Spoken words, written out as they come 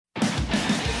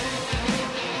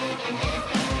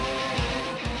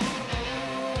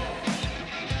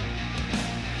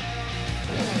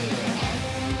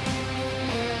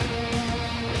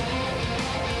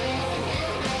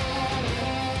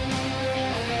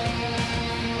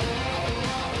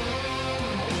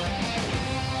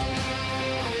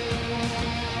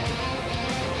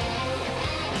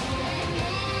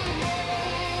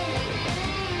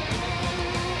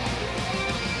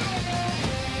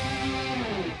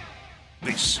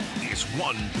This is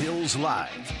One Bills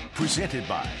Live, presented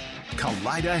by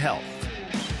Kaleida Health.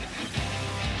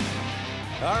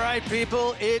 All right,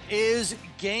 people, it is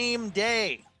game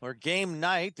day or game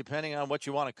night, depending on what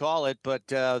you want to call it. But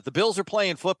the Bills are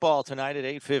playing football tonight at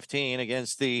 8:15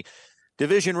 against the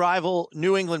division rival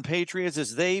New England Patriots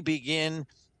as they begin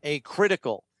a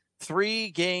critical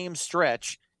 3-game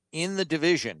stretch in the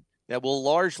division that will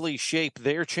largely shape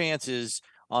their chances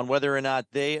on whether or not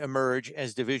they emerge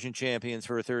as division champions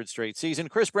for a third straight season.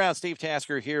 Chris Brown, Steve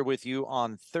Tasker here with you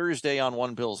on Thursday on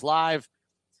One Bills Live.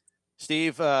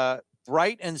 Steve,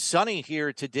 bright and sunny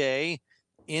here today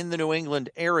in the New England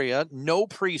area. No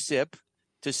precip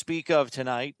to speak of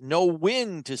tonight. No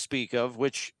wind to speak of,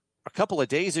 which a couple of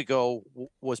days ago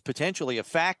was potentially a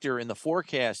factor in the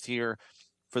forecast here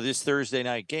for this Thursday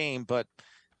night game, but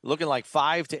looking like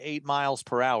 5 to 8 miles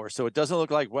per hour. So it doesn't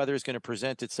look like weather is going to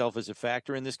present itself as a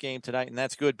factor in this game tonight. And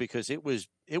that's good because it was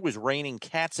raining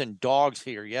cats and dogs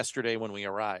here yesterday when we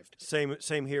arrived. Same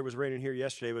here. It was raining here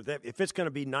yesterday. But if it's going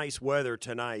to be nice weather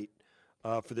tonight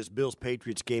for this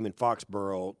Bills-Patriots game in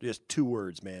Foxborough, just 2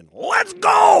 words, man. Let's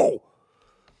go!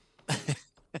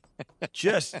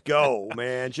 Just go,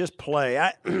 man. Just play.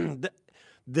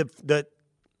 The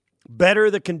better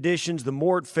the conditions, the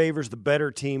more it favors the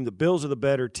better team. The Bills are the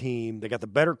better team. They got the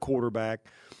better quarterback.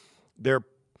 They're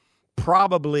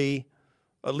probably,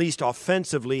 at least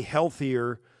offensively,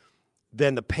 healthier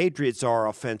than the Patriots are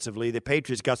offensively. The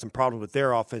Patriots got some problems with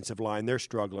their offensive line they're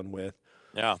struggling with.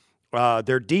 Yeah.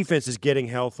 Their defense is getting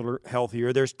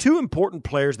healthier. There's 2 important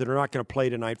players that are not going to play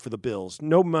tonight for the Bills.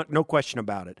 No question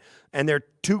about it. And there are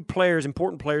 2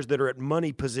 important players that are at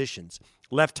money positions,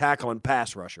 left tackle and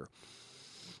pass rusher.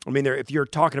 I mean, if you're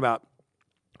talking about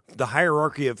the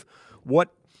hierarchy of what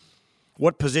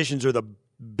positions are the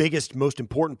biggest, most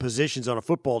important positions on a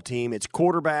football team, it's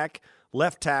quarterback,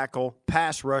 left tackle,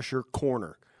 pass rusher,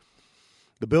 corner.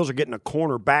 The Bills are getting a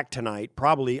corner back tonight.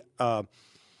 Probably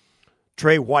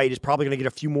Trey White is probably going to get a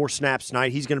few more snaps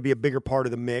tonight. He's going to be a bigger part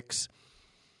of the mix.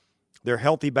 They're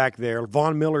healthy back there.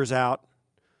 Von Miller's out.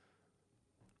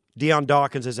 Deion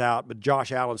Dawkins is out, but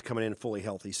Josh Allen's coming in fully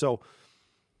healthy. So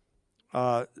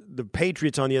the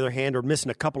Patriots, on the other hand, are missing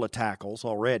a couple of tackles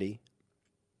already.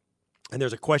 And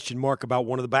there's a question mark about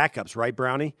one of the backups, right,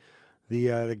 Brownie?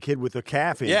 The kid with the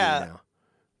calf injury now.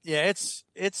 Yeah,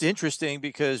 it's interesting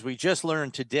because we just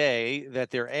learned today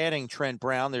that they're adding Trent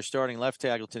Brown, their starting left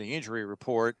tackle, to the injury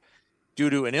report due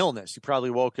to an illness. He probably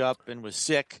woke up and was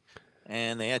sick,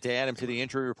 and they had to add him to the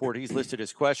injury report. He's listed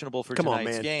as questionable for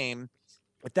tonight's game.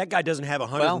 If that guy doesn't have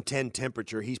 110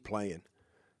 temperature, he's playing.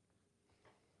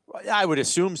 I would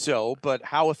assume so, but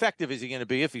how effective is he going to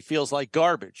be if he feels like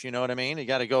garbage? You know what I mean? You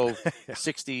got to go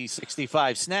 60,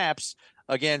 65 snaps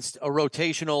against a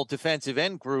rotational defensive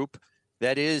end group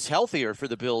that is healthier for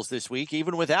the Bills this week,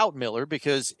 even without Miller,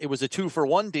 because it was a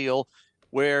 2-for-1 deal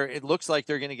where it looks like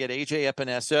they're going to get A.J.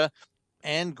 Epinesa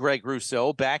and Greg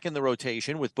Rousseau back in the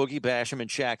rotation with Boogie Basham and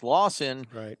Shaq Lawson.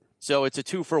 Right. So it's a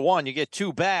 2-for-1. You get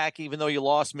 2 back, even though you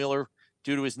lost Miller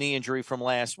due to his knee injury from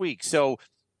last week. So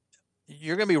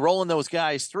you're going to be rolling those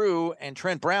guys through, and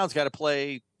Trent Brown's got to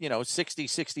play, 60,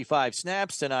 65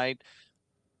 snaps tonight.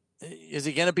 Is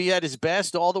he going to be at his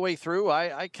best all the way through?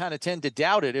 I kind of tend to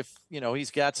doubt it if,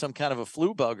 he's got some kind of a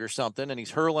flu bug or something and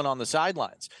he's hurling on the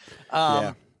sidelines.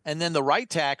 And then the right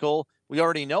tackle, we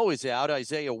already know is out,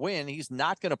 Isaiah Wynn. He's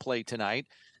not going to play tonight.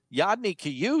 Yadni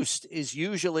Kiyust is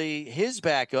usually his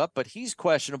backup, but he's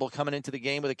questionable coming into the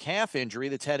game with a calf injury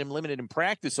that's had him limited in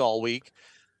practice all week.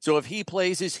 So if he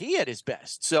plays, is he at his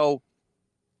best? So,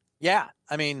 yeah,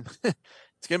 I mean,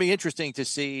 it's going to be interesting to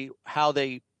see how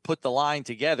they put the line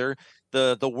together.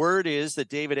 The word is that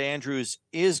David Andrews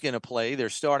is going to play, their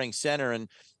starting center. And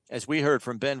as we heard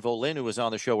from Ben Volin, who was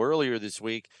on the show earlier this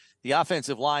week, the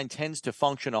offensive line tends to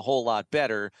function a whole lot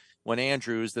better when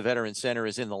Andrews, the veteran center,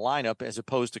 is in the lineup, as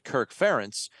opposed to Kirk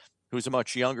Ferentz, who's a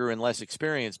much younger and less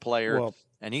experienced player. Well,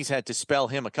 and he's had to spell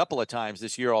him a couple of times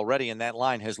this year already, and that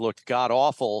line has looked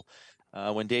god-awful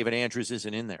when David Andrews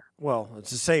isn't in there. Well, it's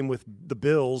the same with the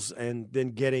Bills, and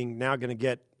then going to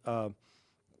get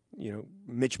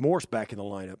Mitch Morse back in the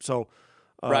lineup. So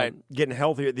right, getting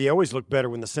healthier. They always look better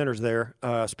when the center's there,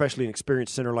 especially an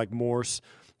experienced center like Morse.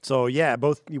 So, yeah,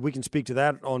 we can speak to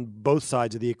that on both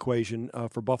sides of the equation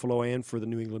for Buffalo and for the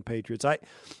New England Patriots.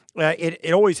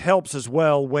 It always helps as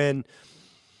well when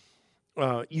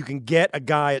you can get a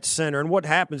guy at center. And what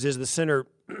happens is the center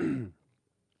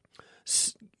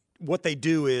what they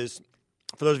do is,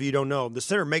 for those of you who don't know, the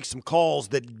center makes some calls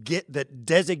that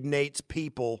designates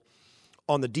people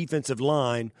on the defensive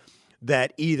line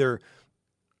that either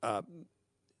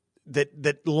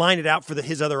that line it out for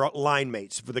his other line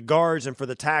mates, for the guards and for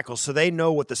the tackles, so they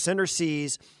know what the center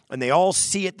sees, and they all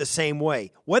see it the same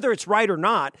way. Whether it's right or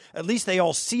not, at least they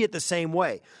all see it the same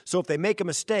way. So if they make a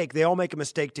mistake, they all make a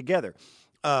mistake together.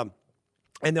 And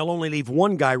they'll only leave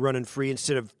one guy running free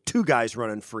instead of two guys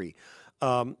running free.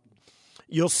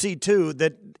 You'll see, too,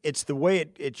 that it's the way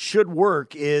it should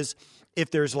work is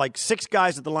if there's like 6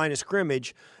 guys at the line of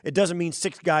scrimmage, it doesn't mean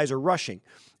 6 guys are rushing.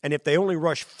 And if they only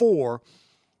rush 4,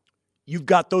 you've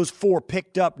got those 4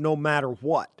 picked up no matter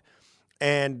what.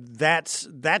 And that's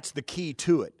the key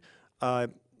to it.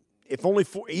 If only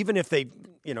 4, even if they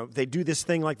do this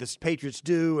thing like the Patriots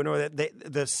do,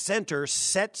 the center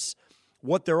sets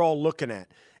what they're all looking at.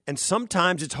 And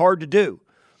sometimes it's hard to do.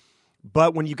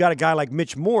 But when you've got a guy like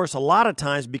Mitch Morse, a lot of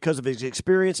times because of his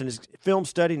experience and his film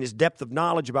study and his depth of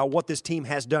knowledge about what this team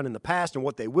has done in the past and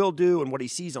what they will do and what he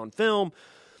sees on film,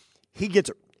 he gets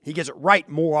it right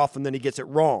more often than he gets it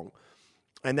wrong.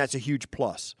 And that's a huge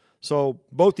plus. So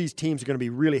both these teams are going to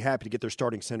be really happy to get their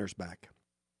starting centers back.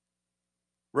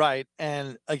 Right.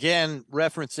 And again,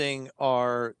 referencing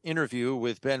our interview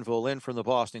with Ben Volin from the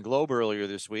Boston Globe earlier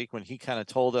this week when he kind of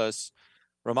told us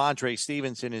Ramondre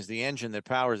Stevenson is the engine that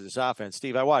powers this offense.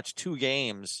 Steve, I watched 2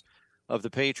 games of the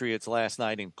Patriots last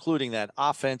night, including that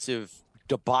offensive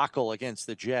debacle against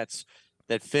the Jets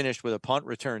that finished with a punt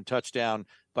return touchdown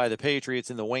by the Patriots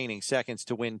in the waning seconds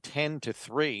to win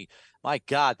 10-3. My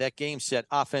God, that game set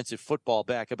offensive football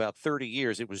back about 30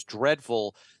 years. It was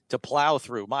dreadful to plow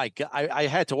through. My God, I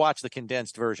had to watch the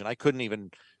condensed version. I couldn't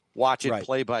even watch it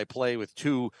play by play with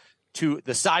two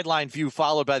the sideline view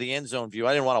followed by the end zone view.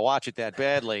 I didn't want to watch it that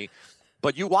badly.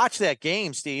 But you watch that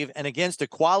game, Steve, and against a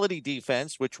quality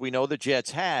defense, which we know the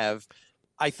Jets have,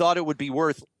 I thought it would be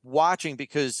worth watching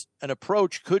because an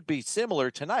approach could be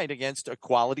similar tonight against a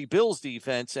quality Bills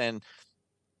defense. And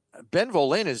Ben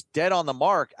Volin is dead on the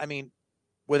mark. I mean,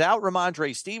 without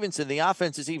Ramondre Stevenson, the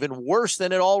offense is even worse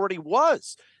than it already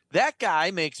was. That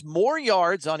guy makes more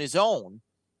yards on his own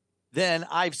than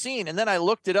I've seen. And then I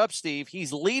looked it up, Steve.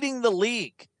 He's leading the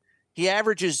league. He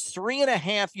averages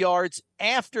 3.5 yards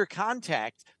after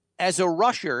contact as a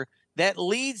rusher. That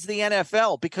leads the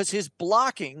NFL because his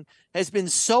blocking has been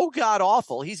so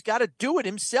god-awful. He's got to do it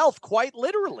himself, quite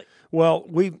literally. Well,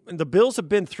 the Bills have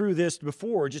been through this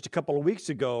before, just a couple of weeks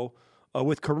ago,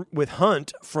 with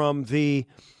Hunt from the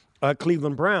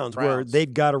Cleveland Browns, where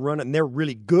they've got to run it, and they're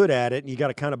really good at it, and you got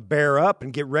to kind of bear up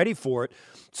and get ready for it.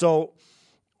 So,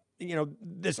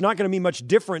 it's not going to be much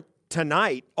different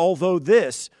tonight, although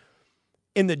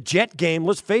in the Jet game,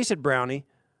 let's face it, Brownie,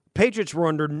 Patriots were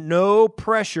under no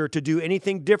pressure to do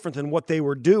anything different than what they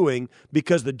were doing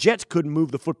because the Jets couldn't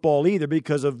move the football either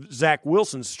because of Zach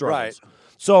Wilson's struggles. Right.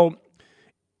 So,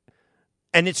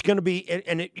 and it's going to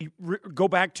be, go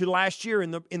back to last year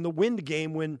in the wind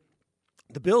game when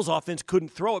the Bills offense couldn't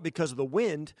throw it because of the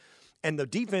wind, and the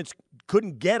defense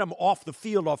couldn't get them off the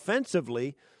field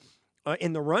offensively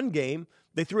in the run game.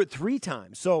 They threw it 3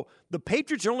 times. So the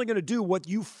Patriots are only going to do what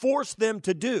you force them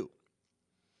to do.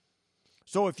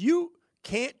 So if you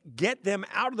can't get them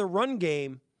out of the run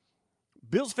game,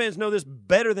 Bills fans know this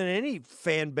better than any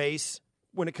fan base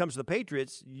when it comes to the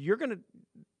Patriots.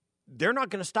 They're not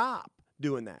going to stop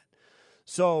doing that.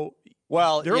 So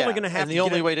they're only going to have go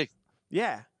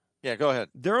ahead.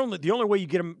 The only way you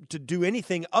get them to do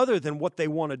anything other than what they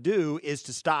want to do is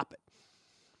to stop it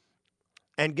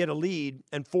and get a lead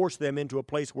and force them into a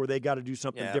place where they got to do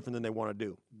something different than they want to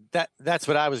do. That's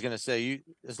what I was going to say.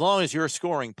 As long as you're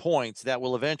scoring points, that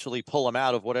will eventually pull them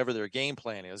out of whatever their game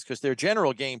plan is, because their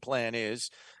general game plan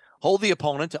is hold the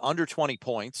opponent to under 20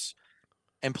 points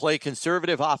and play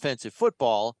conservative offensive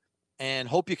football and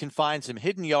hope you can find some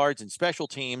hidden yards in special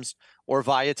teams or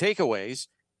via takeaways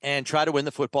and try to win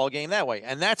the football game that way.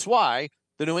 And that's why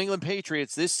the New England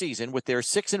Patriots this season, with their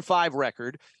 6-5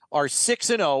 record, are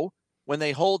 6-0 when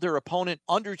they hold their opponent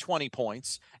under 20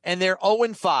 points, and they're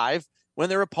 0-5 when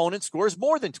their opponent scores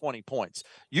more than 20 points.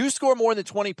 You score more than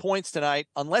 20 points tonight,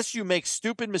 unless you make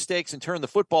stupid mistakes and turn the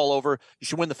football over, you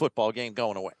should win the football game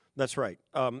going away. That's right.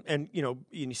 And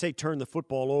you say turn the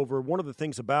football over. One of the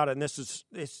things about it, and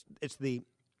it's the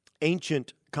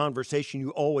ancient conversation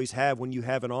you always have when you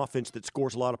have an offense that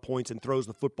scores a lot of points and throws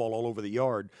the football all over the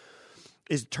yard,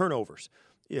 is turnovers.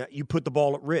 Yeah, you put the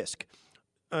ball at risk.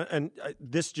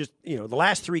 This just, the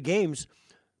last 3 games,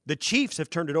 the Chiefs have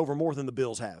turned it over more than the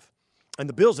Bills have. And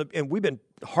the Bills and we've been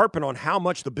harping on how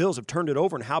much the Bills have turned it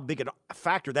over and how big a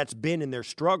factor that's been in their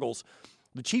struggles.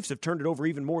 The Chiefs have turned it over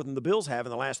even more than the Bills have in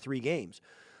the last 3 games.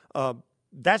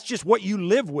 That's just what you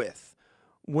live with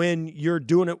when you're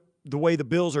doing it the way the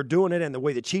Bills are doing it and the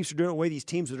way the Chiefs are doing it, the way these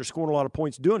teams that are scoring a lot of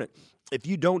points doing it. If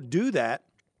you don't do that,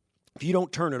 if you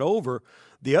don't turn it over,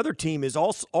 the other team is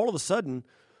also all of a sudden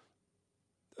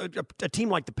a team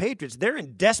like the Patriots, they're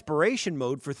in desperation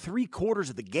mode for 3/4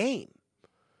 of the game.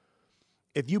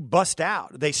 If you bust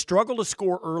out, they struggle to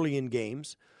score early in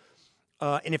games.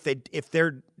 And if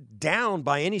they're down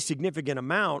by any significant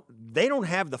amount, they don't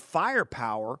have the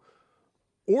firepower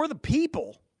or the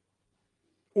people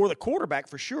or the quarterback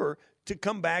for sure to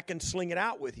come back and sling it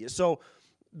out with you. So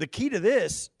the key to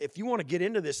this, if you want to get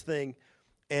into this thing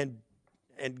and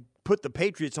put the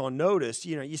Patriots on notice,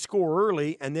 you score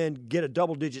early and then get a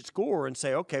double-digit score and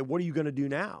say, okay, what are you going to do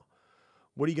now?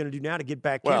 What are you going to do now to get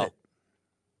back in it?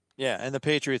 Yeah, and the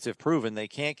Patriots have proven they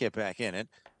can't get back in it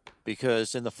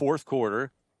because in the fourth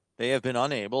quarter, they have been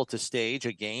unable to stage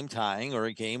a game-tying or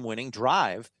a game-winning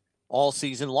drive all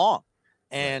season long.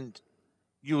 And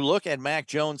you look at Mac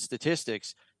Jones'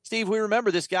 statistics. Steve, we remember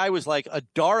this guy was like a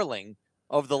darling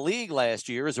of the league last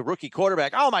year as a rookie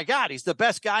quarterback. Oh, my God, he's the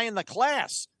best guy in the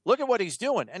class. Look at what he's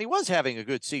doing. And he was having a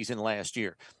good season last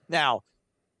year. Now,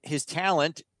 his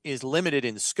talent is limited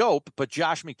in scope, but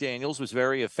Josh McDaniels was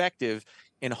very effective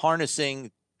in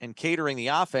harnessing and catering the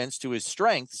offense to his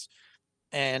strengths.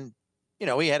 And,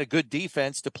 he had a good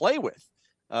defense to play with,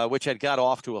 which had got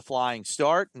off to a flying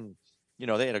start. And,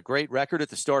 they had a great record at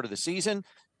the start of the season.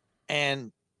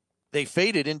 And they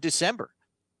faded in December.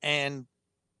 And,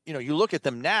 you look at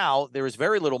them now, there is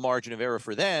very little margin of error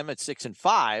for them at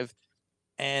 6-5.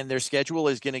 And their schedule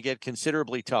is going to get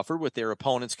considerably tougher with their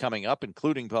opponents coming up,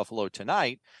 including Buffalo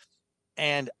tonight.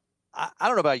 And I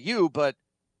don't know about you, but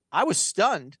I was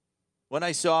stunned when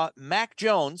I saw Mac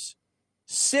Jones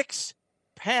 6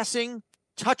 passing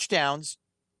touchdowns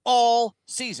all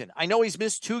season. I know he's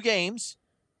missed 2 games,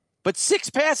 but 6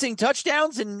 passing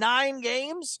touchdowns in 9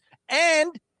 games,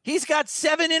 and he's got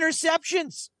 7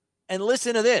 interceptions. And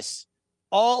listen to this.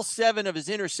 All 7 of his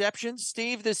interceptions,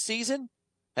 Steve, this season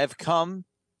have come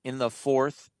in the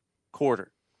fourth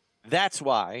quarter. That's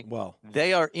why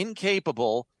they are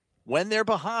incapable when they're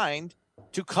behind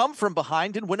to come from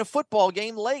behind and win a football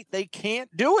game late. They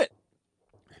can't do it.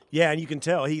 Yeah, and you can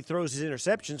tell he throws his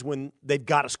interceptions when they've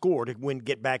got to score to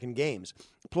get back in games.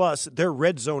 Plus, their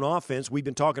red zone offense, we've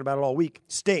been talking about it all week,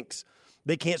 stinks.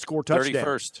 They can't score touchdowns.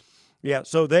 31st. Yeah,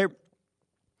 so they're,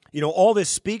 all this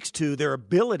speaks to their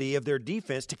ability of their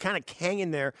defense to kind of hang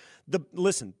in there.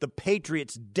 Listen, the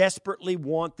Patriots desperately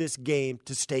want this game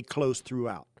to stay close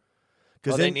throughout.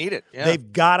 Because they need it. Yeah.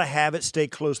 They've got to have it stay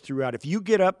close throughout. If you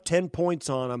get up 10 points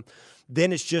on them,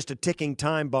 then it's just a ticking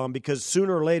time bomb because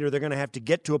sooner or later they're going to have to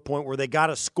get to a point where they got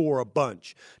to score a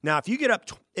bunch. Now, if you get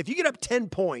up 10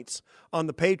 points on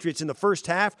the Patriots in the first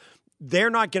half,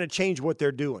 they're not going to change what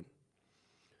they're doing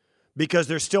because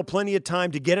there's still plenty of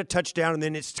time to get a touchdown and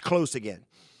then it's close again.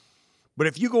 But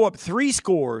if you go up 3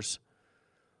 scores,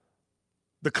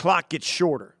 the clock gets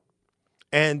shorter.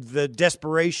 And the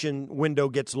desperation window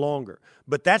gets longer.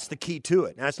 But that's the key to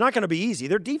it. Now, it's not going to be easy.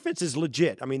 Their defense is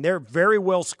legit. I mean, they're very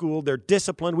well schooled. They're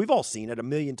disciplined. We've all seen it a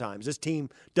million times. This team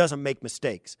doesn't make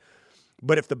mistakes.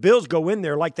 But if the Bills go in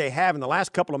there like they have in the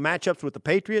last couple of matchups with the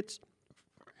Patriots,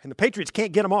 and the Patriots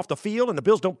can't get them off the field and the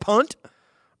Bills don't punt,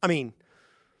 I mean,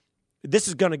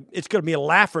 it's going to be a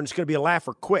laugher, and it's going to be a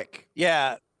laugher quick.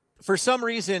 Yeah. For some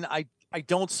reason, I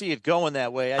don't see it going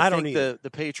that way. I think the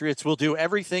Patriots will do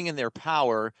everything in their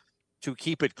power to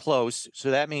keep it close.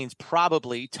 So that means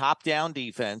probably top-down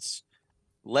defense,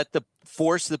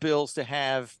 force the Bills to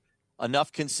have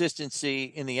enough consistency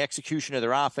in the execution of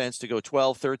their offense to go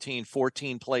 12, 13,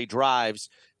 14-play drives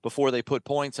before they put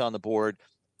points on the board,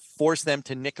 force them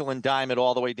to nickel and dime it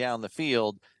all the way down the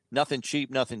field, nothing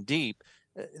cheap, nothing deep.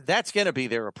 That's going to be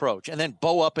their approach. And then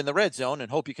bow up in the red zone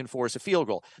and hope you can force a field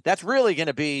goal. That's really going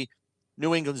to be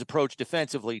New England's approach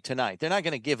defensively tonight. They're not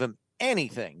going to give him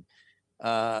anything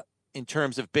in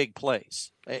terms of big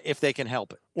plays if they can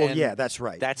help it. Well, and yeah, that's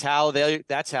right. That's how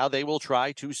they will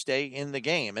try to stay in the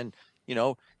game. And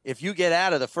if you get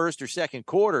out of the first or second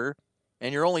quarter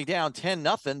and you're only down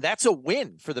 10-0, that's a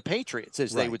win for the Patriots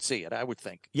as they would see it, I would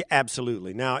think. Yeah,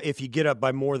 absolutely. Now, if you get up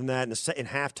by more than that in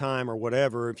halftime or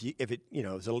whatever, if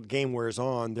the game wears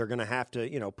on, they're going to have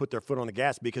to put their foot on the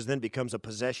gas because then it becomes a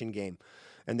possession game.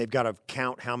 And they've got to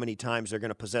count how many times they're going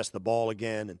to possess the ball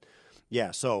again.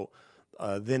 And, so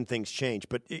then things change.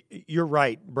 But you're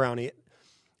right, Brownie.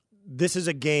 This is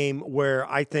a game where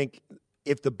I think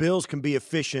if the Bills can be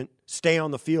efficient, stay on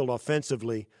the field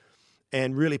offensively,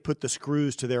 and really put the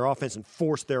screws to their offense and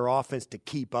force their offense to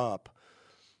keep up,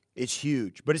 it's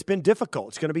huge. But it's been difficult.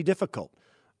 It's going to be difficult.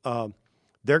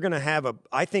 They're going to have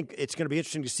I think it's going to be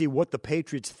interesting to see what the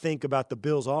Patriots think about the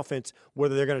Bills' offense,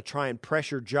 whether they're going to try and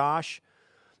pressure Josh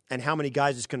and how many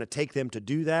guys it's going to take them to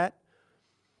do that,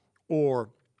 or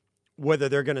whether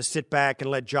they're going to sit back and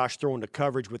let Josh throw into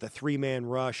coverage with a 3-man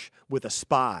rush with a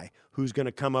spy who's going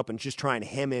to come up and just try and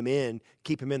hem him in,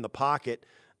 keep him in the pocket,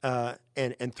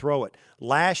 and throw it.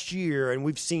 Last year, and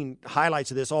we've seen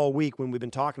highlights of this all week when we've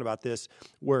been talking about this,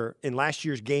 where in last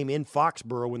year's game in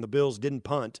Foxborough when the Bills didn't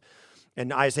punt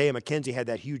and Isaiah McKenzie had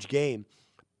that huge game,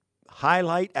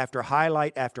 highlight after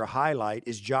highlight after highlight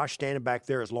is Josh standing back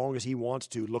there as long as he wants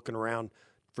to, looking around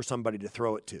for somebody to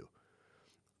throw it to.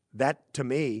 That, to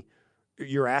me,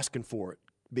 you're asking for it,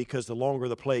 because the longer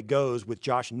the play goes with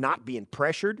Josh not being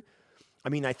pressured, I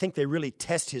mean, I think they really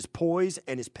test his poise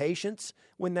and his patience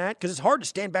when that, because it's hard to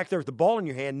stand back there with the ball in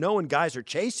your hand knowing guys are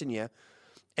chasing you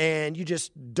and you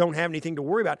just don't have anything to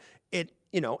worry about.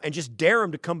 And just dare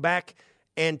him to come back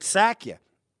and sack you.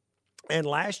 And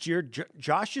last year,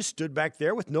 Josh just stood back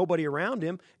there with nobody around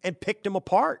him and picked him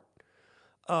apart.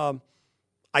 I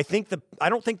don't think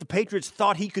the Patriots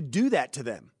thought he could do that to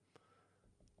them.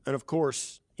 And of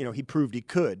course, he proved he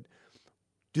could.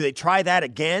 Do they try that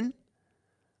again?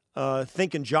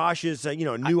 Thinking Josh is a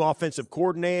new offensive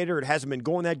coordinator. It hasn't been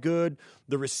going that good.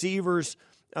 The receivers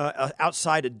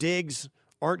outside of Diggs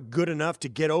aren't good enough to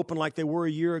get open like they were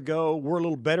a year ago. We're a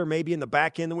little better maybe in the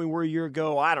back end than we were a year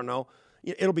ago. I don't know.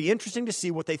 It'll be interesting to see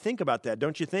what they think about that,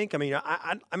 don't you think? I mean,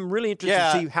 I'm really interested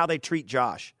to see how they treat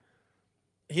Josh.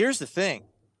 Here's the thing.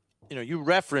 You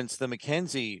referenced the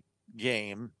McKenzie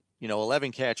game,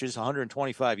 11 catches,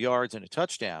 125 yards, and a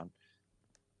touchdown.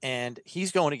 And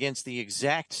he's going against the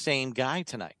exact same guy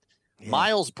tonight. Yeah.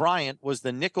 Miles Bryant was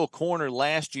the nickel corner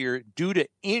last year due to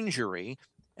injury,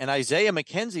 and Isaiah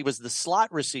McKenzie was the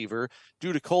slot receiver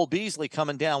due to Cole Beasley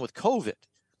coming down with COVID.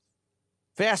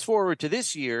 Fast forward to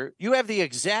this year, you have the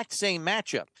exact same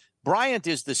matchup. Bryant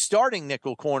is the starting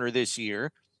nickel corner this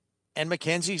year, and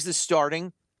McKenzie's the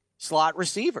starting slot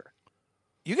receiver.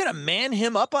 You going to man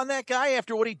him up on that guy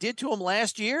after what he did to him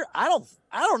last year? I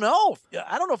don't know.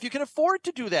 I don't know if you can afford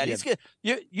to do that.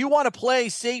 Yeah. You want to play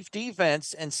safe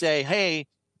defense and say, hey,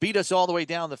 beat us all the way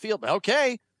down the field.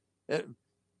 Okay.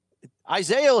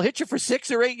 Isaiah will hit you for 6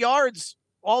 or 8 yards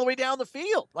all the way down the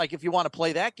field. Like, if you want to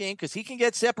play that game, because he can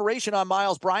get separation on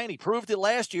Miles Bryant. He proved it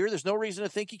last year. There's no reason to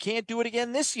think he can't do it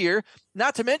again this year.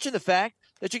 Not to mention the fact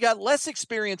that you got less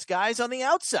experienced guys on the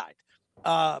outside.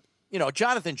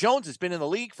 Jonathan Jones has been in the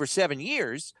league for 7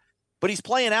 years, but he's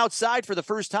playing outside for the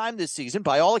first time this season.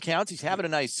 By all accounts, he's having a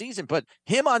nice season. But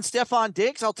him on Stephon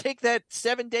Diggs, I'll take that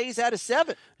 7 days out of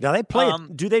 7. Now they play.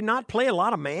 Do they not play a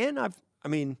lot of man?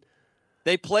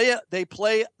 They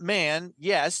play man.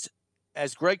 Yes,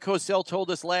 as Greg Cosell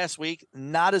told us last week,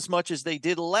 not as much as they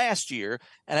did last year.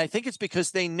 And I think it's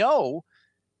because they know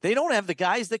they don't have the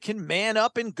guys that can man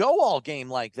up and go all game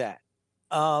like that.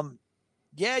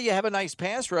 Yeah, you have a nice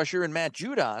pass rusher in Matt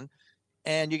Judon,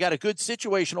 and you got a good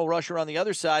situational rusher on the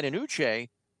other side in Uche.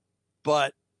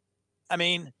 But,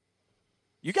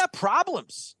 you got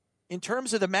problems in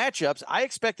terms of the matchups. I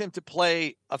expect them to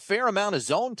play a fair amount of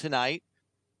zone tonight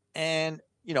and,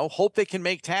 hope they can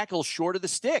make tackles short of the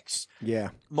sticks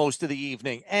most of the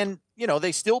evening. And,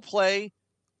 they still play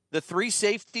the 3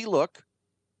 safety look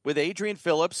with Adrian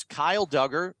Phillips, Kyle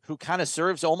Duggar, who kind of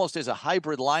serves almost as a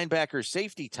hybrid linebacker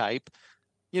safety type,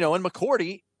 and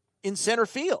McCourty in center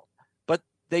field. But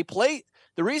the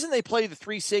reason they play the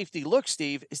 3 safety look,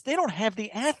 Steve, is they don't have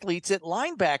the athletes at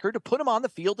linebacker to put them on the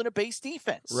field in a base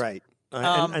defense. Right.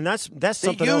 And that's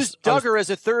something they else. Use Duggar as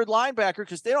a third linebacker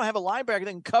because they don't have a linebacker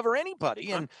that can cover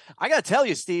anybody. And I got to tell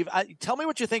you, Steve, tell me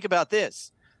what you think about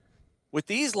this. With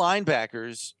these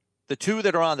linebackers, the 2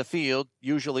 that are on the field,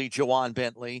 usually Jawan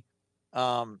Bentley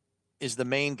is the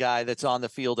main guy that's on the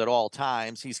field at all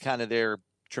times. He's kind of their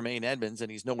Tremaine Edmonds,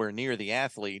 and he's nowhere near the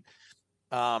athlete.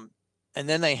 And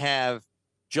then they have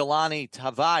Jelani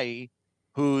Tavai,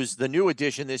 who's the new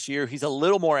addition this year. He's a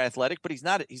little more athletic, but he's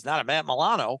not a Matt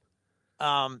Milano.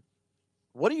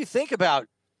 What do you think about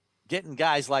getting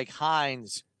guys like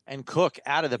Hines and Cook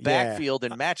out of the backfield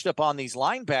and matched up on these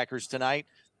linebackers tonight?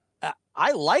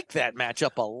 I like that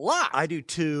matchup a lot. I do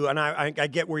too, and I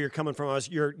get where you're coming from.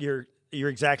 You're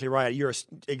exactly right. You're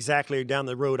exactly down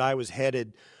the road I was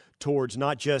headed towards,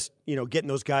 not just getting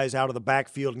those guys out of the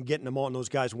backfield and getting them on those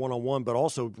guys one-on-one, but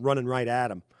also running right at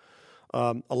them.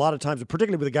 A lot of times,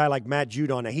 particularly with a guy like Matt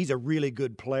Judon, he's a really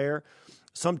good player.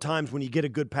 Sometimes when you get a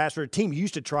good passer, a team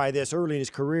used to try this early in his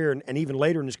career and even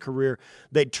later in his career,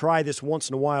 they'd try this once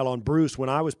in a while on Bruce when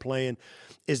I was playing,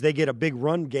 is they get a big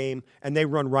run game and they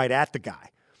run right at the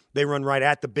guy. They run right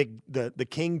at the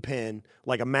kingpin,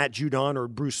 like a Matt Judon or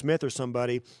Bruce Smith or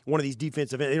somebody. One of these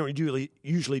defensive – they don't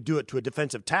usually do it to a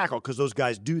defensive tackle because those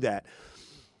guys do that.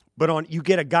 But you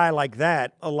get a guy like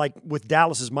that, like with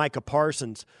Dallas's Micah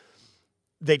Parsons,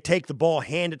 they take the ball,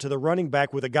 hand it to the running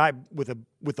back with a guy with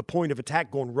the point of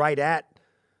attack going right at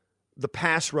the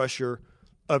pass rusher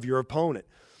of your opponent.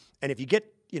 And if you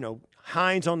get,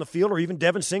 Hines on the field or even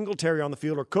Devin Singletary on the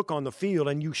field or Cook on the field,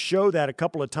 and you show that a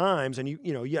couple of times and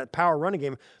you got power running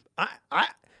game,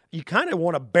 you kind of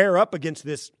want to bear up against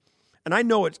this. And I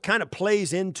know it kind of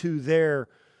plays into their,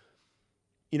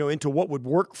 into what would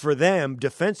work for them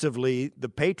defensively, the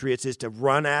Patriots, is to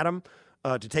run at them,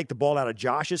 to take the ball out of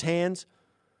Josh's hands.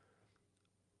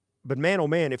 But man, oh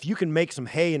man, if you can make some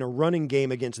hay in a running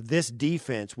game against this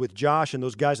defense with Josh and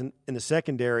those guys in the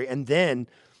secondary, and then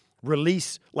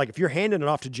release, like if you're handing it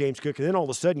off to James Cook and then all of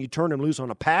a sudden you turn him loose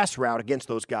on a pass route against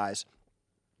those guys,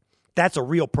 that's a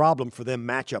real problem for them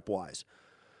matchup-wise.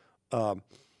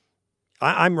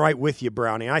 I'm right with you,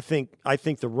 Brownie. I think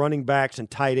the running backs and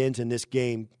tight ends in this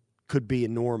game could be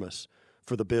enormous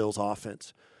for the Bills'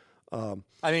 offense.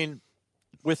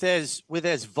 With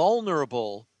as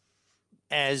vulnerable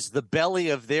as the belly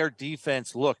of their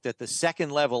defense looked at the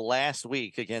second level last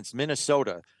week against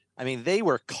Minnesota, they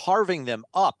were carving them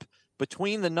up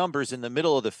between the numbers in the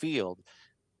middle of the field.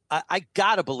 I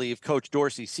got to believe Coach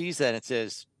Dorsey sees that and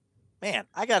says, man,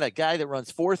 I got a guy that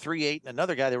runs 4.38 and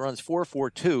another guy that runs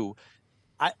 4.42.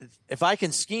 If I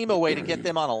can scheme a way to get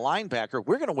them on a linebacker,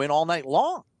 we're going to win all night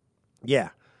long. Yeah,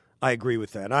 I agree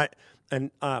with that.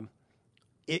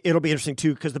 It'll be interesting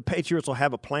too because the Patriots will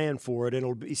have a plan for it.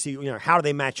 It'll be how do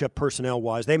they match up personnel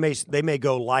wise. They may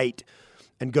go light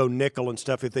and go nickel and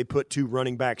stuff if they put two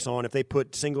running backs on. If they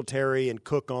put Singletary and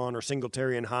Cook on, or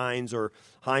Singletary and Hines, or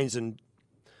Hines and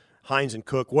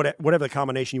Cook, whatever the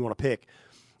combination you want to pick.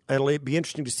 It'll be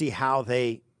interesting to see how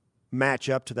they match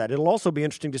up to that. It'll also be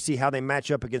interesting to see how they match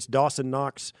up against Dawson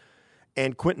Knox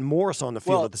and Quentin Morris on the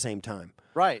field at the same time.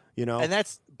 Right. And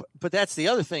that's the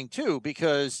other thing too,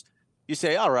 because you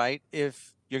say, all right,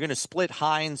 if you're going to split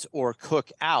Hines or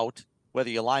Cook out, whether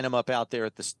you line them up out there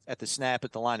at the snap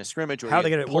at the line of scrimmage, or how are they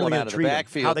going to pull them out of the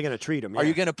backfield, how are they going to treat him? Yeah. Are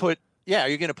you going to put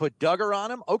Duggar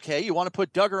on him? Okay, you want to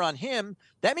put Duggar on him.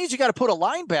 That means you got to put a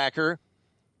linebacker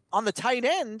on the tight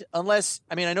end, unless,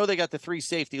 I know they got the 3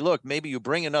 safety look. Maybe you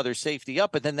bring another safety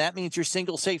up, but then that means you're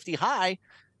single safety high,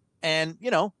 and,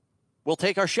 we'll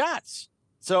take our shots.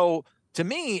 So to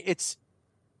me, it's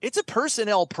a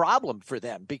personnel problem for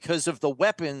them because of the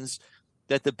weapons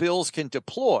that the Bills can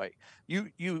deploy.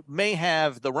 You may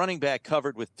have the running back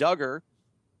covered with Duggar,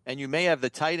 and you may have the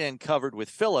tight end covered with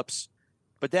Phillips,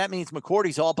 but that means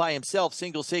McCourty's all by himself,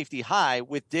 single safety high,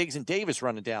 with Diggs and Davis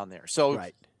running down there. So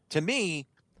To me,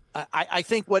 I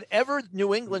think whatever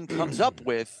New England comes up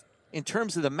with in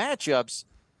terms of the matchups,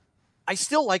 I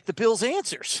still like the Bills'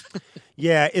 answers.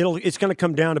 Yeah, it's going to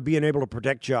come down to being able to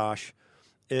protect Josh.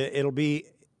 It'll be,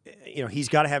 he's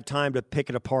got to have time to pick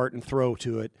it apart and throw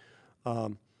to it.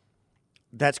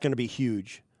 That's going to be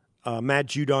huge. Matt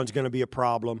Judon's going to be a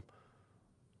problem.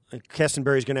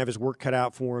 Kessenberry's going to have his work cut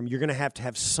out for him. You're going to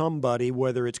have somebody,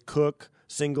 whether it's Cook,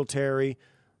 Singletary,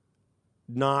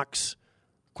 Knox,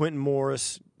 Quentin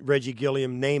Morris, Reggie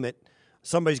Gilliam, name it.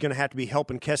 Somebody's going to have to be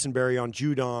helping Kessenberry on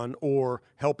Judon or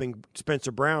helping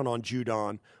Spencer Brown on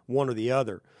Judon, one or the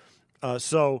other.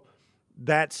 So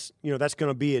that's going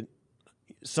to be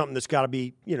something that's got to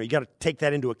be, you got to take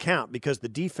that into account, because the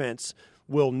defense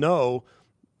will know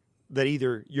that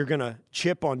either you're going to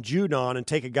chip on Judon and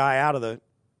take a guy out of the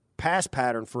pass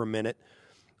pattern for a minute,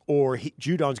 or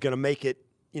Judon's going to make it,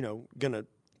 is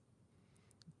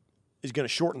going to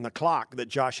shorten the clock that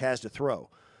Josh has to throw.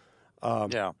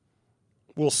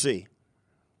 We'll see.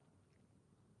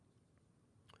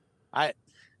 I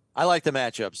like the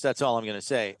matchups. That's all I'm going to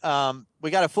say.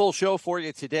 We got a full show for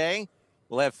you today.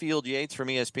 We'll have Field Yates from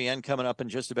ESPN coming up in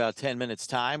just about 10 minutes'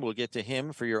 time. We'll get to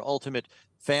him for your ultimate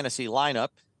fantasy lineup,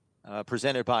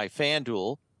 presented by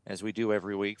FanDuel, as we do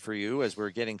every week for you, as we're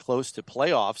getting close to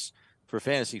playoffs for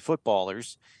fantasy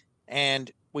footballers.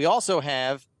 And we also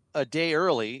have a day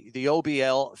early the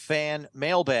OBL fan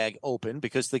mailbag open,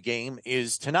 because the game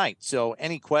is tonight. So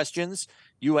any questions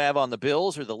you have on the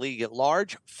Bills or the league at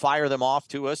large, fire them off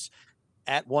to us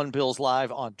at One Bills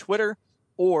Live on Twitter,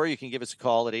 or you can give us a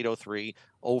call at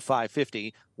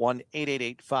 803-0550,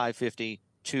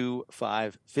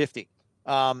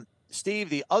 1-888-550-2550. Steve,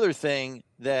 the other thing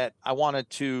that I wanted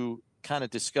to kind of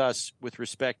discuss with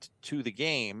respect to the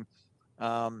game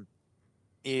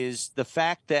is the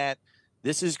fact that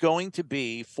this is going to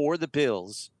be, for the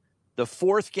Bills, the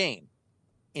 4th game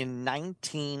in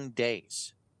 19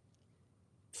 days.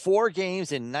 4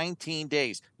 games in 19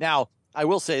 days. Now, I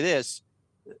will say this.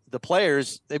 The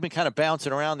players, they've been kind of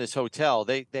bouncing around this hotel.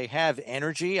 They have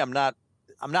energy. I'm not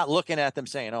looking at them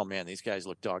saying, oh, man, these guys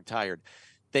look dog tired.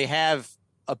 They have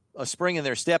a spring in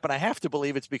their step. And I have to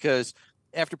believe it's because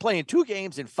after playing 2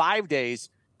 games in 5 days,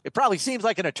 it probably seems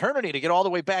like an eternity to get all the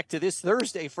way back to this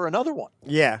Thursday for another one.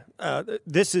 Yeah,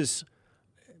 this is –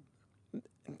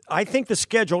 I think the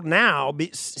schedule now,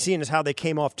 seeing as how they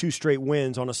came off 2 straight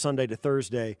wins on a Sunday to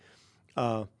Thursday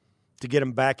to get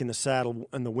them back in the saddle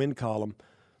in the win column,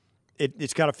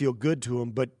 it's got to feel good to them.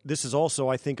 But this is also,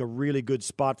 I think, a really good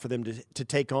spot for them to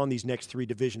take on these next 3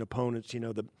 division opponents,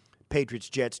 the Patriots,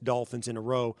 Jets, Dolphins in a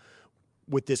row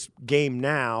with this game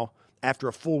now after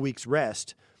a full week's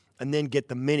rest, and then get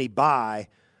the mini bye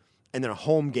and then a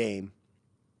home game,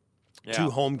 2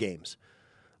 home games.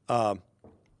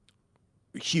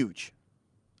 Huge.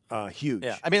 Huge.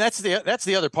 Yeah, I mean, that's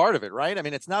the other part of it, right? I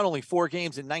mean, it's not only 4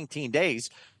 games in 19 days.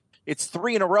 It's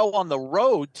 3 in a row on the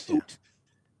road. Yeah.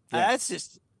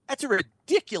 That's a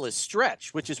ridiculous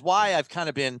stretch, which is why I've kind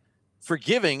of been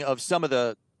forgiving of some of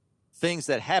the things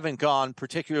that haven't gone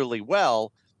particularly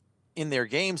well in their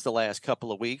games the last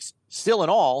couple of weeks. Still in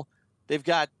all, they've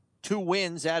got 2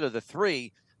 wins out of the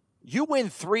 3. You win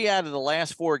 3 out of the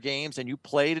last 4 games and you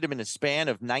played them in a span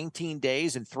of 19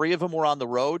 days and 3 of them were on the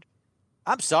road.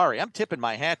 I'm sorry. I'm tipping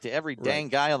my hat to every dang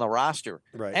guy on the roster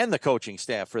and the coaching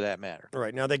staff for that matter.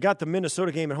 Right. Now, they got the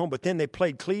Minnesota game at home, but then they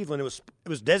played Cleveland. It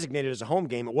was designated as a home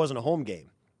game. It wasn't a home game.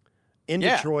 In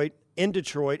Detroit,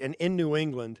 and in New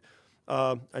England.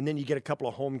 And then you get a couple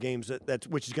of home games,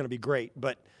 which is going to be great.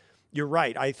 But you're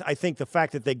right. I think the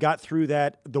fact that they got through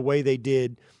that the way they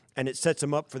did, and it sets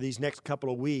them up for these next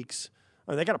couple of weeks.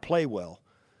 I mean, they got to play well.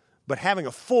 But having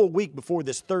a full week before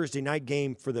this Thursday night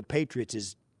game for the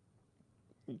Patriots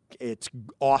it's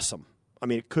awesome. I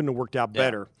mean, it couldn't have worked out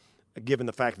better given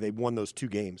the fact that they won those 2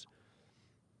 games.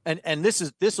 And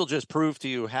this will just prove to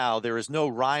you how there is no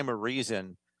rhyme or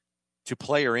reason to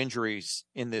player injuries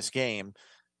in this game.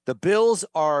 The Bills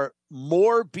are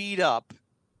more beat up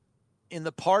in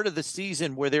the part of the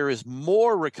season where there is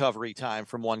more recovery time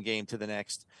from one game to the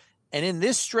next. And in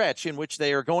this stretch in which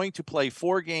they are going to play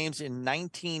 4 games in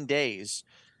 19 days,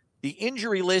 the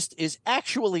injury list is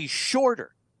actually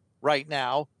shorter right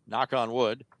now, knock on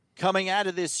wood, coming out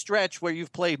of this stretch where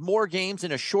you've played more games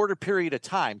in a shorter period of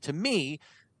time. To me,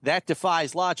 that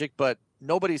defies logic, but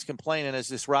nobody's complaining as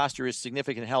this roster is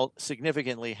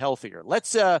significantly healthier.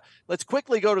 Let's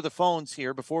quickly go to the phones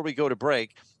here before we go to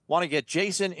break. Want to get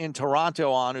Jason in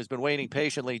Toronto on, who's been waiting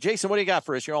patiently. Jason, what do you got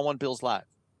for us? You're on One Bills Live.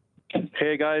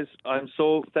 Hey guys,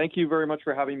 thank you very much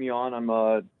for having me on. I'm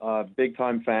a big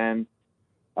time fan.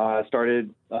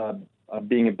 Started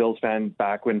being a Bills fan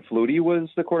back when Flutie was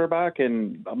the quarterback,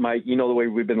 and the way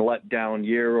we've been let down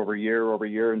year over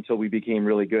year until we became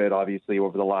really good. Obviously,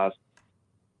 over the last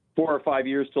 4 or 5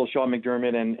 years, till Sean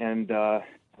McDermott and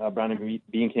Brandon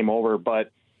Bean came over.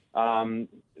 But so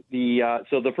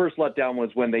the first letdown was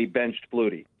when they benched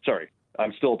Flutie. Sorry,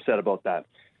 I'm still upset about that.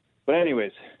 But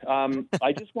anyways,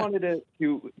 I just wanted to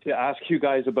ask you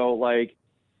guys about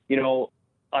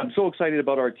I'm so excited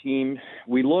about our team.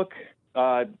 We look.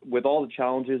 With all the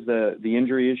challenges, the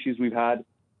injury issues we've had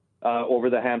over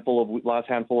the last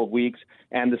handful of weeks,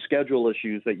 and the schedule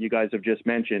issues that you guys have just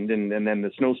mentioned, and then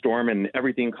the snowstorm and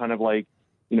everything kind of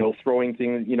throwing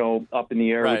things, up in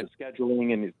the air with the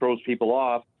scheduling, and it throws people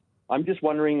off. I'm just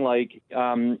wondering, do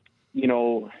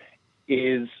you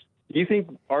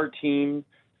think our team,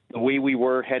 the way we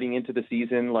were heading into the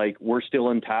season, we're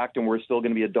still intact and we're still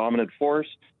going to be a dominant force?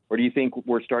 Or do you think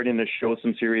we're starting to show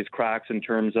some serious cracks in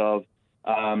terms of,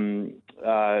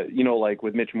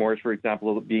 with Mitch Morse, for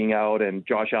example, being out and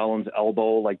Josh Allen's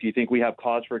elbow? Do you think we have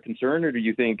cause for concern, or do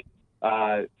you think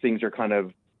things are kind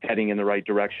of heading in the right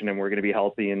direction and we're going to be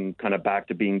healthy and kind of back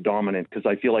to being dominant? Because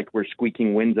I feel like we're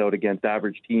squeaking wins out against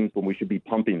average teams when we should be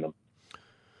pumping them.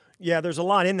 Yeah, there's a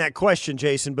lot in that question,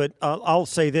 Jason, but I'll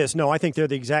say this. No, I think they're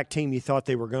the exact team you thought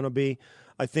they were going to be.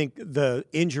 I think the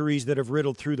injuries that have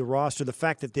riddled through the roster, the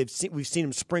fact that we've seen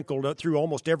them sprinkled through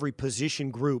almost every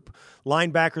position group.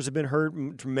 Linebackers have been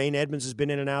hurt. Tremaine Edmonds has been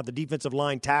in and out. The defensive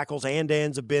line tackles and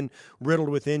ends have been riddled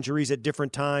with injuries at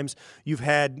different times. You've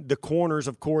had the corners,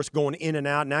 of course, going in and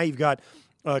out. Now you've got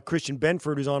Christian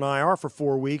Benford, who's on IR for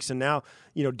 4 weeks, and now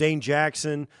Dane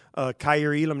Jackson,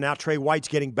 Kyer Elam, now Trey White's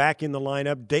getting back in the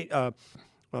lineup.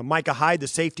 Micah Hyde, the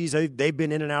safeties, they've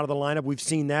been in and out of the lineup. We've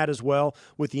seen that as well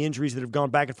with the injuries that have gone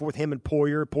back and forth. Him and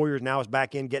Poyer. Poyer now is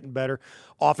back in, getting better.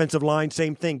 Offensive line,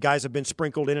 same thing. Guys have been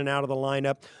sprinkled in and out of the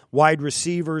lineup. Wide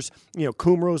receivers,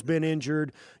 Kumro's been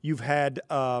injured. You've had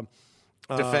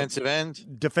defensive end.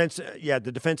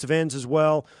 The defensive ends as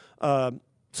well.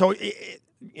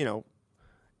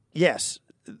 Yes,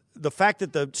 the fact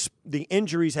that the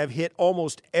injuries have hit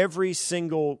almost every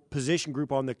single position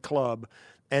group on the club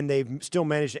and they've still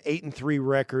managed an 8-3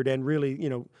 record and really,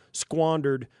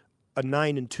 squandered a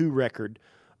 9-2 record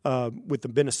with the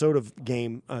Minnesota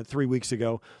game 3 weeks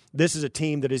ago. This is a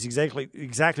team that is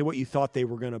exactly what you thought they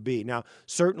were going to be. Now,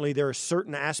 certainly there are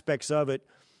certain aspects of it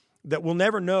that we'll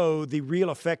never know the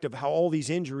real effect of how all these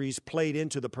injuries played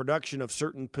into the production of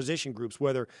certain position groups,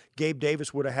 whether Gabe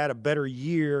Davis would have had a better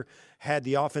year had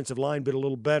the offensive line been a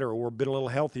little better or been a little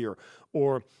healthier,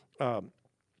 or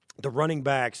the running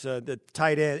backs, the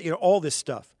tight end, all this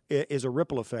stuff is a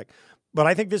ripple effect. But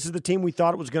I think this is the team we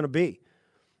thought it was going to be.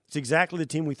 It's exactly the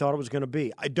team we thought it was going to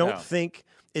be. I don't think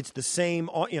it's the same.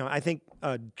 I think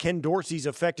Ken Dorsey's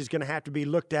effect is going to have to be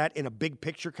looked at in a big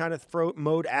picture kind of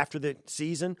mode after the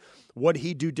season. What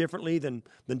he do differently than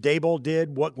Daboll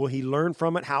did? What will he learn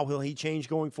from it? How will he change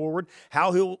going forward?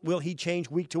 How will he change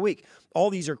week to week? All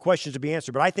these are questions to be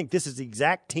answered. But I think this is the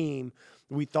exact team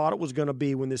we thought it was going to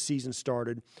be when this season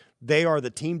started. They are the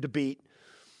team to beat.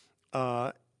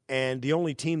 And the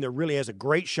only team that really has a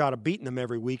great shot of beating them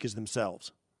every week is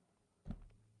themselves.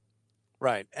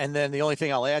 Right. And then the only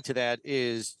thing I'll add to that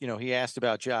is, he asked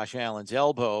about Josh Allen's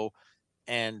elbow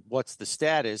and what's the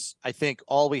status. I think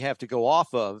all we have to go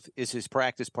off of is his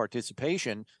practice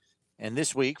participation. And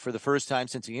this week, for the first time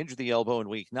since he injured the elbow in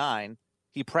week 9,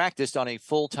 he practiced on a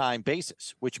full-time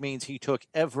basis, which means he took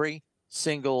every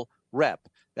single rep.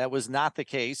 That was not the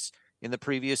case in the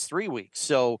previous 3 weeks.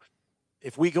 So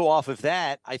if we go off of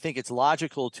that, I think it's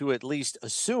logical to at least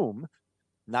assume,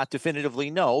 not definitively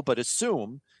know, but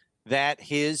assume that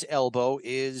his elbow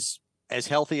is as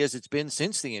healthy as it's been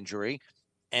since the injury,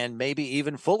 and maybe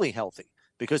even fully healthy,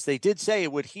 because they did say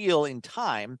it would heal in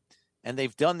time, and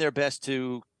they've done their best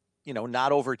to,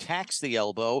 not overtax the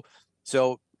elbow.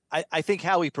 So I think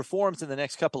how he performs in the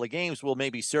next couple of games will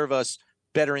maybe serve us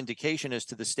better indication as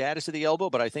to the status of the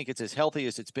elbow, but I think it's as healthy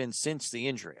as it's been since the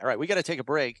injury. All right, we got to take a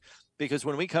break, because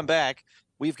when we come back,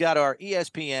 we've got our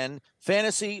ESPN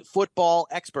fantasy football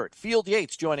expert, Field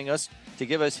Yates, joining us to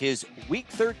give us his Week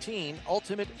 13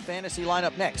 Ultimate Fantasy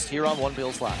lineup next here on One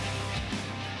Bills Live.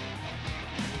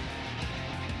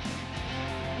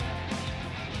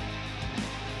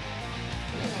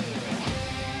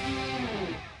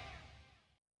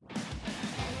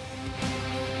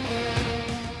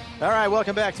 All right,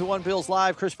 welcome back to One Bills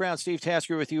Live. Chris Brown, Steve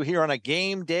Tasker with you here on a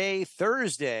game day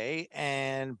Thursday,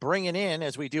 and bringing in,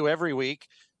 as we do every week,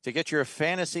 to get your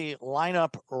fantasy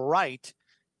lineup right,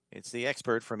 it's the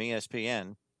expert from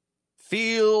ESPN,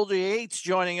 Field Yates,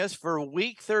 joining us for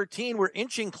Week 13. We're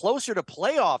inching closer to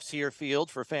playoffs here, Field,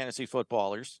 for fantasy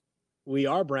footballers. We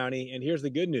are, Brownie, and here's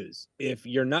the good news. If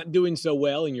you're not doing so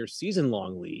well in your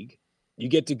season-long league, you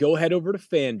get to go head over to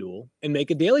FanDuel and make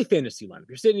a daily fantasy lineup.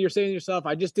 You're saying to yourself,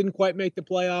 I just didn't quite make the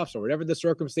playoffs, or whatever the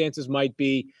circumstances might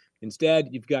be. Instead,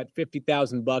 you've got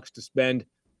 $50,000 to spend,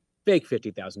 fake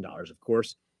 $50,000, of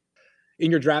course,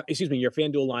 in your your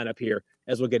FanDuel lineup here,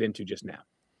 as we'll get into just now.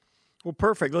 Well,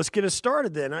 perfect. Let's get us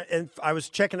started then. I was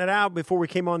checking it out before we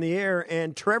came on the air,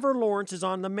 and Trevor Lawrence is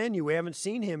on the menu. We haven't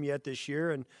seen him yet this year,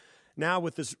 and now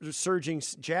with the surging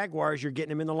Jaguars, you're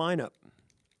getting him in the lineup.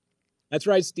 That's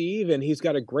right, Steve, and he's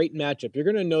got a great matchup. You're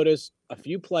going to notice a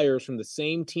few players from the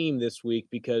same team this week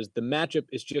because the matchup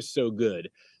is just so good.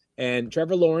 And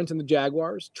Trevor Lawrence and the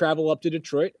Jaguars travel up to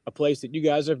Detroit, a place that you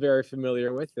guys are very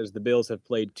familiar with, as the Bills have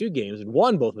played 2 games and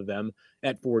won both of them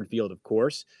at Ford Field, of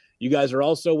course. You guys are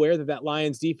also aware that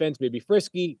Lions defense may be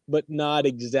frisky, but not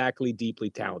exactly deeply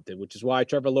talented, which is why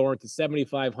Trevor Lawrence is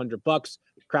 $7,500,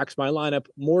 cracks my lineup.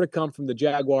 More to come from the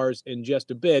Jaguars in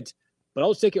just a bit. But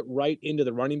I'll take it right into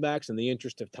the running backs in the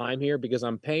interest of time here, because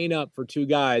I'm paying up for 2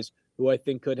 guys who I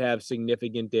think could have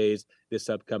significant days this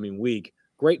upcoming week.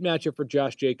 Great matchup for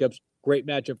Josh Jacobs. Great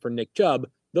matchup for Nick Chubb.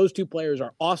 Those 2 players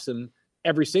are awesome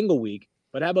every single week.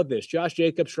 But how about this? Josh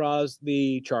Jacobs draws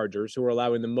the Chargers, who are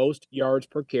allowing the most yards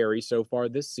per carry so far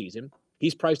this season.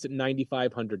 He's priced at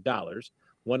 $9,500.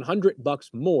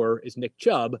 $100 more is Nick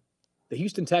Chubb. The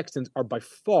Houston Texans are by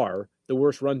far the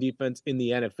worst run defense in the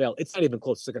NFL. It's not even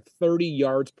close. It's like a 30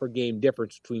 yards per game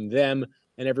difference between them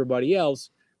and everybody else.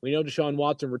 We know Deshaun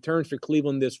Watson returns for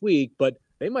Cleveland this week, but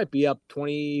they might be up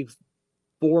 24-0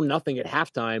 at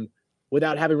halftime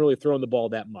without having really thrown the ball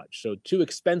that much. So 2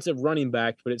 expensive running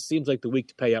backs, but it seems like the week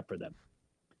to pay up for them.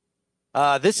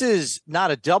 This is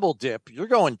not a double dip. You're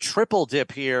going triple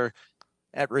dip here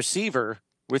at receiver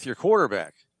with your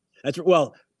quarterback. It's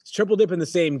triple dip in the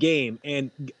same game,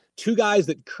 and 2 guys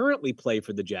that currently play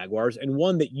for the Jaguars and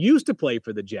one that used to play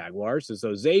for the Jaguars.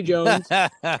 So Zay Jones,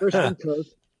 Christian Kirk,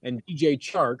 and DJ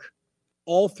Chark,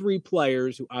 all 3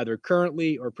 players who either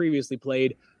currently or previously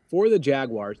played for the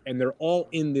Jaguars, and they're all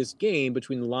in this game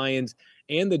between the Lions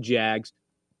and the Jags.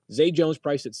 Zay Jones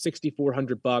priced at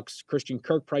 $6,400, Christian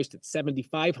Kirk priced at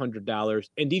 $7,500,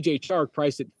 and DJ Chark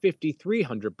priced at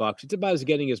 $5,300. It's about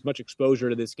getting as much exposure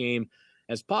to this game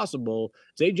as possible.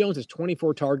 Zay Jones has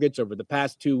 24 targets over the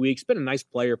past 2 weeks. Been a nice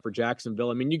player for Jacksonville.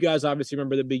 I mean, you guys obviously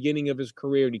remember the beginning of his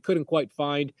career, and he couldn't quite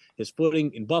find his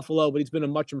footing in Buffalo, but he's been a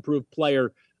much improved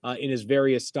player in his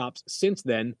various stops since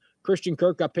then. Christian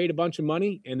Kirk got paid a bunch of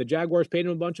money, and the Jaguars paid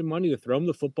him a bunch of money to throw him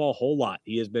the football a whole lot.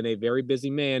 He has been a very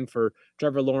busy man for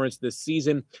Trevor Lawrence this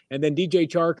season. And then DJ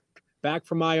Chark, back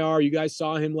from IR. You guys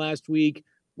saw him last week.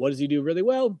 What does he do really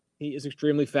well? He is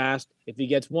extremely fast. If he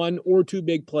gets 1 or 2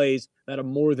 big plays, that'll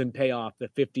more than pay off the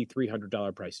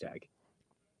 $5,300 price tag.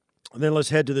 And then let's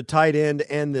head to the tight end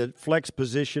and the flex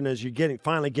position as you're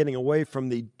finally getting away from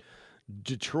the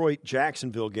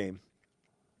Detroit-Jacksonville game.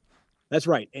 That's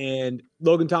right. And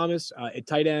Logan Thomas at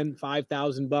tight end,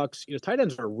 $5,000. You know, tight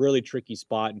ends are a really tricky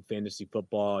spot in fantasy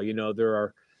football. You know,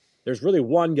 there's really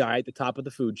one guy at the top of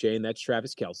the food chain. That's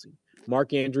Travis Kelce.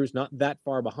 Mark Andrews, not that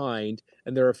far behind.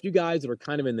 And there are a few guys that are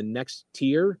kind of in the next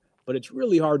tier, but it's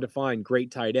really hard to find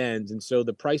great tight ends. And so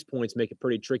the price points make it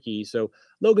pretty tricky. So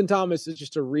Logan Thomas is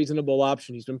just a reasonable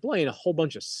option. He's been playing a whole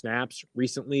bunch of snaps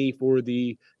recently for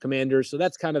the Commanders. So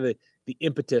that's kind of the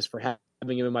impetus for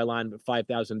having him in my line at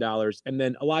 $5,000. And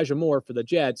then Elijah Moore for the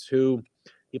Jets, who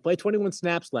he played 21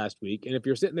 snaps last week. And if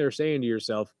you're sitting there saying to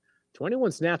yourself,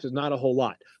 21 snaps is not a whole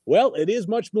lot. Well, it is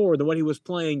much more than what he was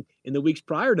playing in the weeks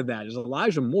prior to that, as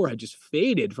Elijah Moore had just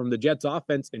faded from the Jets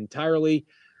offense entirely.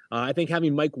 I think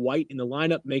having Mike White in the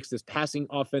lineup makes this passing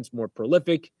offense more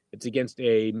prolific. It's against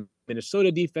a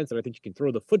Minnesota defense that I think you can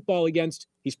throw the football against.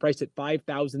 He's priced at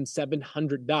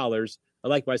 $5,700. I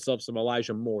like myself some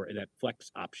Elijah Moore in that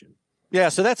flex option. Yeah,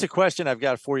 so that's a question I've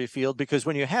got for you, Field, because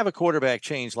when you have a quarterback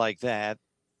change like that,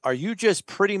 are you just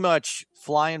pretty much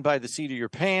flying by the seat of your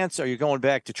pants? Are you going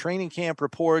back to training camp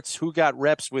reports? Who got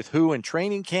reps with who in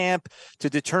training camp to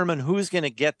determine who's going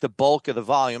to get the bulk of the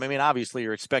volume? I mean, obviously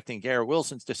you're expecting Garrett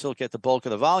Wilson to still get the bulk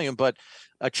of the volume, but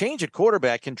a change at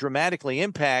quarterback can dramatically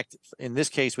impact, in this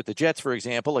case with the Jets, for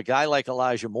example, a guy like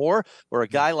Elijah Moore or a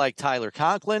guy like Tyler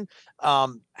Conklin.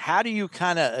 How do you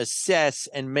kind of assess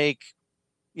and make,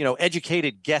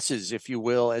 educated guesses, if you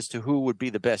will, as to who would be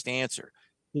the best answer?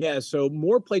 Yeah, so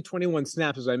Moore played 21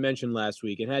 snaps, as I mentioned last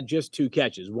week, and had just 2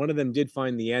 catches. One of them did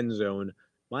find the end zone.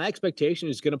 My expectation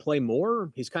is going to play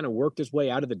more. He's kind of worked his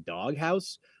way out of the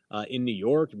doghouse in New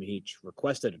York. I mean, he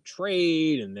requested a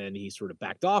trade, and then he sort of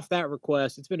backed off that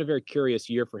request. It's been a very curious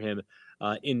year for him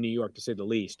in New York, to say the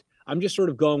least. I'm just sort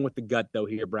of going with the gut, though,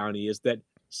 here, Brownie, is that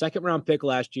second-round pick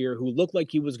last year who looked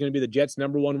like he was going to be the Jets'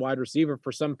 #1 wide receiver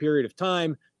for some period of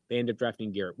time. They ended up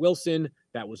drafting Garrett Wilson.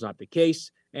 That was not the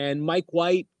case. And Mike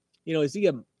White, is he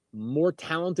a more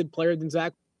talented player than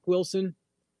Zach Wilson?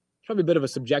 It's probably a bit of a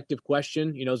subjective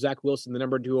question. Zach Wilson, the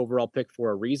 #2 overall pick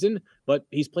for a reason, but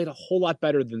he's played a whole lot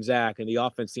better than Zach, and the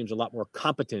offense seems a lot more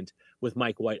competent with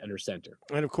Mike White under center.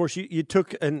 And, of course, you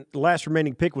took, and the last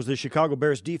remaining pick was the Chicago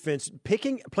Bears defense,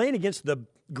 playing against the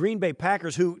Green Bay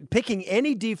Packers, who picking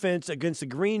any defense against the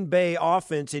Green Bay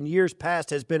offense in years past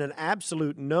has been an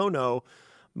absolute no-no.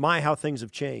 How things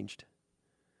have changed.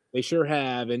 They sure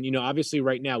have. And, obviously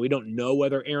right now we don't know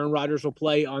whether Aaron Rodgers will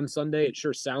play on Sunday. It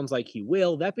sure sounds like he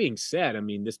will. That being said,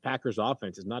 this Packers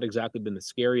offense has not exactly been the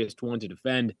scariest one to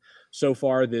defend so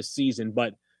far this season,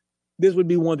 but this would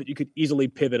be one that you could easily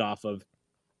pivot off of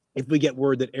if we get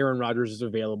word that Aaron Rodgers is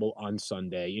available on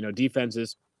Sunday.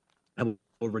 Defenses, I will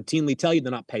routinely tell you,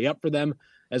 they'll not pay up for them.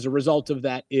 As a result of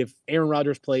that, if Aaron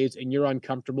Rodgers plays and you're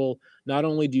uncomfortable, not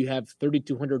only do you have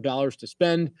 $3,200 to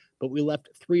spend, but we left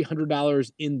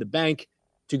 $300 in the bank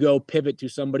to go pivot to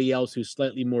somebody else who's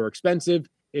slightly more expensive.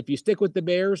 If you stick with the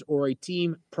Bears or a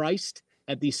team priced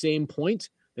at the same point,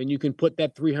 then you can put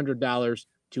that $300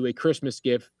 to a Christmas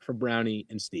gift for Brownie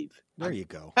and Steve. There you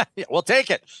go. Yeah, we'll take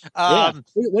it. What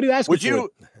do you ask? Would you?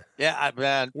 Yeah, I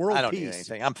don't peace. need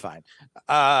anything. I'm fine.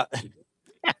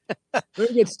 We're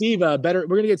gonna get Steve We're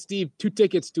gonna get Steve 2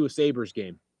 tickets to a Sabres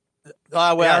game.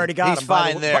 Well, I already got he's him,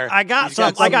 fine there. I got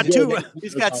some. I got 2.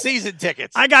 He's got season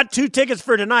tickets. I got 2 tickets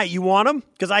for tonight. You want them?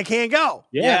 Because I can't go.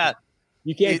 Yeah.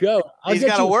 You can't go. He's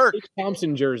got to work.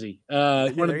 Thompson jersey.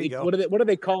 What do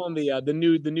they call them? The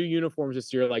new uniforms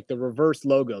this year, like the reverse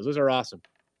logos. Those are awesome.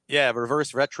 Yeah,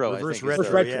 reverse retro. Reverse I think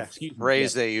retro. is the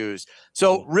phrase they use.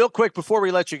 So real quick before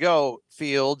we let you go,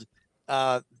 Field,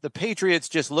 the Patriots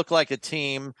just look like a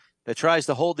team that tries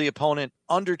to hold the opponent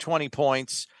under 20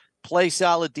 points, play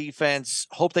solid defense,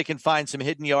 hope they can find some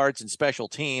hidden yards and special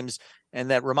teams,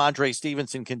 and that Ramondre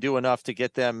Stevenson can do enough to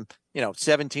get them,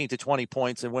 17 to 20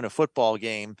 points and win a football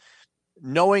game.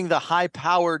 Knowing the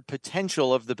high-powered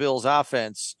potential of the Bills'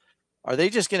 offense, Are they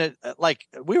just going to, like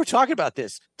we were talking about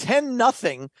this,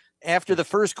 10-0 after the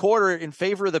first quarter in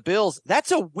favor of the Bills?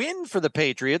 That's a win for the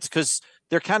Patriots because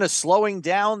they're kind of slowing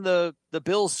down the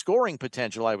Bills' scoring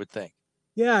potential, I would think.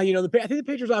 Yeah, I think the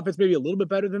Patriots offense may be a little bit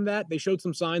better than that. They showed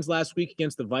some signs last week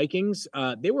against the Vikings.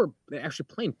 They're actually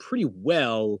playing pretty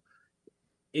well.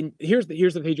 Here's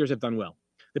the Patriots have done well.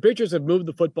 The Patriots have moved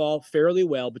the football fairly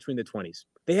well between the 20s.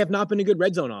 They have not been a good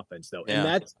red zone offense, though. Yeah. And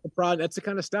that's the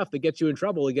kind of stuff that gets you in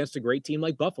trouble against a great team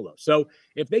like Buffalo. So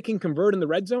if they can convert in the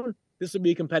red zone, this will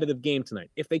be a competitive game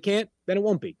tonight. If they can't, then it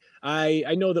won't be.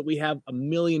 I know that we have a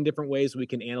million different ways we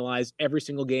can analyze every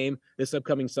single game this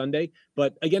upcoming Sunday,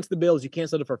 but against the Bills, you can't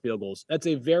settle for field goals. That's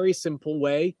a very simple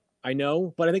way, I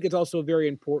know, but I think it's also a very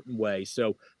important way.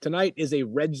 So tonight is a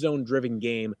red zone driven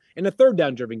game and a third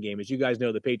down driven game. As you guys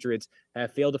know, the Patriots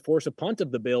have failed to force a punt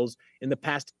of the Bills in the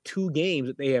past 2 games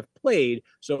that they have played.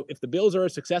 So if the Bills are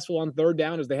as successful on third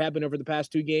down as they have been over the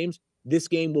past 2 games, this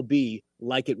game will be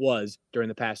like it was during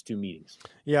the past 2 meetings.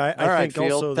 Yeah, I think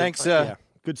Field. also Thanks.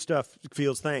 good stuff,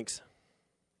 Fields. Thanks.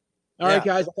 All right,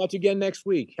 guys. I'll talk to you again next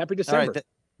week. Happy December. All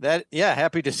right,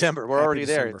 happy December. We're already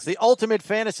there. It's the ultimate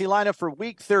fantasy lineup for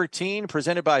Week 13,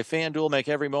 presented by FanDuel. Make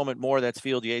every moment more. That's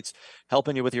Field Yates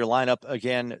helping you with your lineup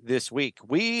again this week.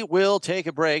 We will take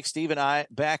a break. Steve and I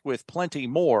back with plenty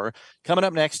more coming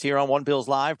up next here on One Bills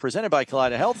Live, presented by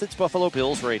Kaleida Health. It's Buffalo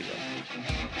Bills Radio.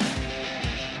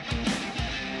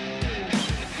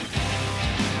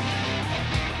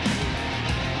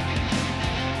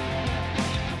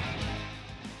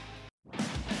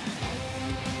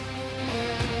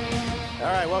 All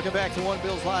right, welcome back to One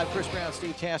Bills Live. Chris Brown,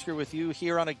 Steve Tasker with you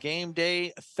here on a game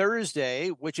day Thursday,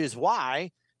 which is why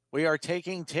we are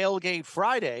taking Tailgate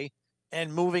Friday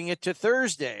and moving it to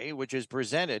Thursday, which is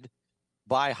presented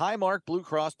by Highmark Blue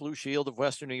Cross Blue Shield of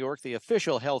Western New York, the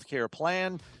official healthcare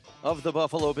plan of the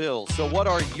Buffalo Bills. So what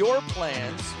are your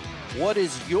plans? What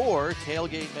is your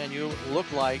tailgate menu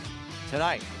look like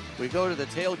tonight? We go to the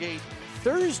Tailgate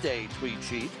Thursday tweet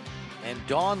sheet, and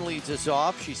Dawn leads us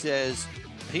off. She says,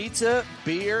 pizza,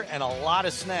 beer, and a lot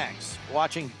of snacks.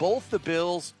 Watching both the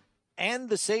Bills and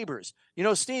the Sabres.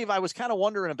 Steve, I was kind of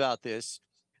wondering about this.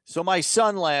 So my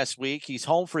son last week, he's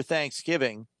home for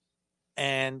Thanksgiving,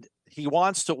 and he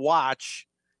wants to watch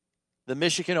the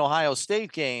Michigan-Ohio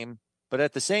State game, but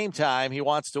at the same time, he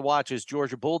wants to watch his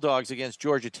Georgia Bulldogs against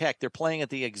Georgia Tech. They're playing at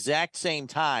the exact same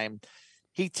time.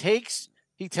 He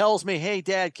tells me, hey,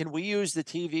 Dad, can we use the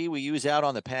TV we use out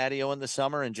on the patio in the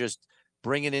summer and just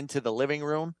bring it into the living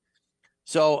room?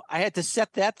 So I had to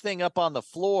set that thing up on the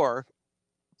floor,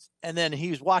 and then he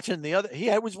was watching he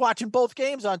was watching both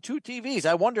games on 2 TVs.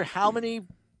 I wonder how many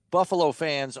Buffalo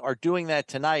fans are doing that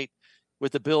tonight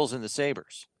with the Bills and the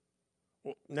Sabres.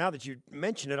 Well, now that you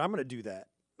mention it, I'm going to do that.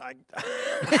 I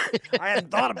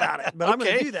hadn't thought about it, but I'm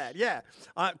going to do that. Yeah,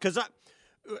 because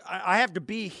I have to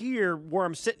be here where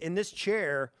I'm sitting in this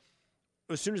chair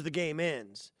as soon as the game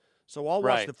ends. So I'll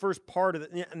watch the first part of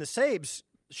it. And the Sabres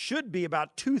should be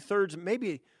about 2/3,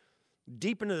 maybe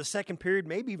deep into the second period,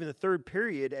 maybe even the third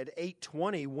period at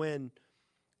 8:20 when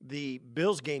the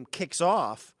Bills game kicks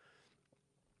off.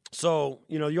 So,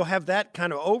 you'll have that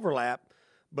kind of overlap.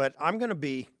 But I'm going to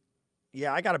be,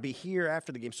 I got to be here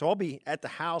after the game. So I'll be at the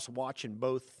house watching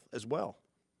both as well.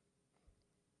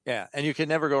 Yeah, and you can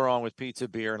never go wrong with pizza,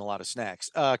 beer, and a lot of snacks.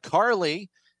 Carly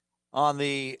on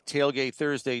the Tailgate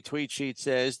Thursday tweet sheet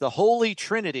says the holy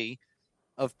trinity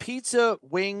of pizza,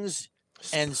 wings,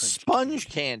 and sponge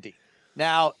candy.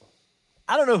 Now,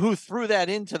 I don't know who threw that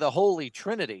into the holy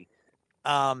trinity.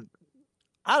 I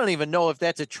don't even know if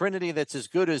that's a trinity that's as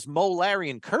good as Mo, Larry,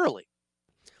 and Curly.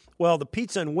 Well, the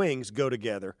pizza and wings go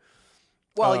together.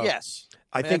 Well, yes.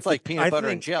 I think it's like peanut butter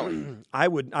and jelly. I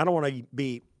don't want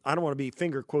to be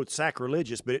finger quotes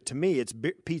sacrilegious, but to me, it's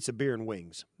pizza, beer, and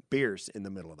wings. Beer's in the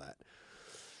middle of that.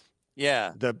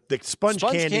 Yeah. The sponge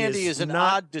candy is an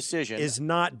odd decision. Is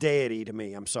not deity to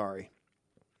me. I'm sorry.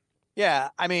 Yeah,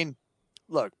 I mean,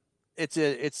 look, it's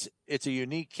a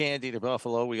unique candy to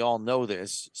Buffalo. We all know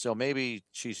this. So maybe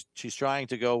she's trying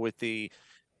to go with the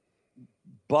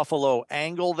Buffalo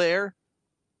angle there.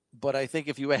 But I think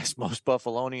if you ask most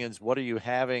Buffalonians, what are you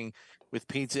having with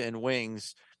pizza and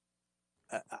wings?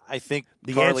 I think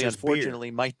Carly,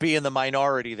 unfortunately, might be in the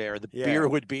minority there. The beer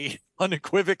would be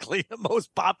unequivocally the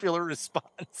most popular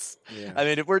response. Yeah. I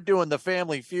mean, if we're doing the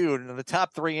Family Feud and the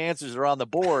top 3 answers are on the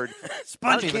board,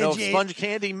 I don't even know if sponge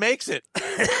candy makes it.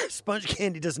 Sponge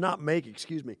candy does not make it,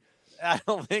 excuse me. I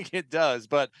don't think it does,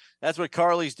 but that's what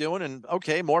Carly's doing, and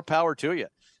okay, more power to you.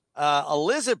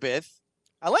 Elizabeth,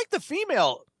 I like the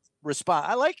female respond.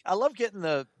 I love getting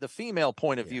the female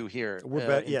point of view here.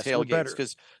 We're in tailgates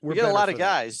because we get a better lot of for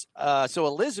guys. So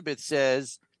Elizabeth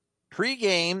says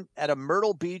pregame at a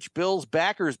Myrtle Beach Bills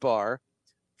backers bar,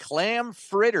 clam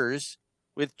fritters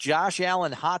with Josh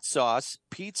Allen hot sauce,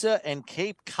 pizza, and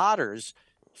Cape Codders,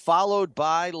 followed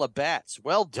by Labatt's.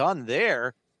 Well done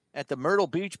there at the Myrtle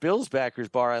Beach Bills backers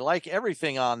bar. I like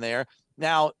everything on there.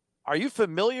 Now, are you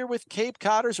familiar with Cape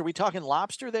Codders? Are we talking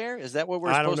lobster there? Is that what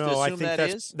we're supposed to assume that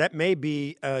is? That may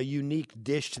be a unique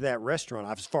dish to that restaurant,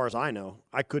 as far as I know.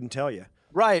 I couldn't tell you.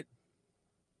 Right.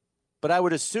 But I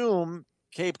would assume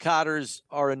Cape Codders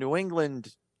are a New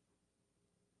England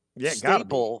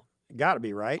staple. Got to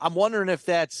be, right? I'm wondering if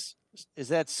is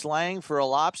that slang for a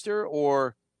lobster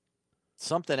or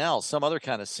something else, some other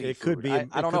kind of seafood? It could be.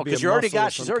 I don't know, because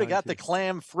she's already got the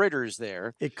clam fritters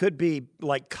there. It could be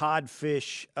like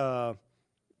codfish.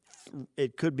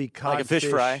 It could be codfish,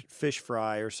 like a fish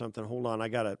fry or something. Hold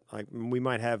on, we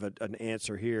might have an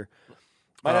answer here.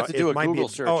 Might have to do a Google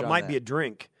search. Oh, it might be a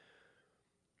drink.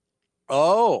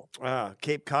 Oh,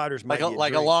 Cape Codders might be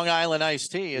like a Long Island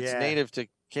iced tea. It's native to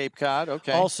Cape Cod.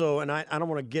 Okay. Also, and I don't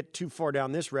want to get too far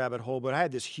down this rabbit hole, but I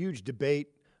had this huge debate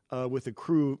with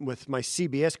my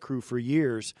CBS crew for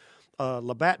years.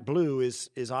 Labatt Blue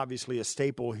is obviously a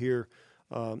staple here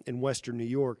in Western New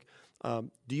York.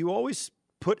 Do you always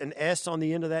put an S on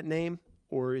the end of that name,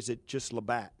 or is it just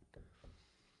Labatt?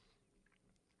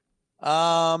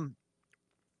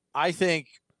 I think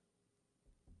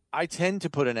I tend to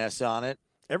put an S on it.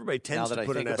 Everybody tends to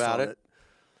put an S on it.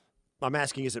 I'm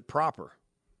asking, is it proper?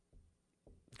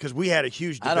 Because we had a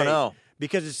huge debate. I don't know.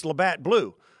 Because it's Labatt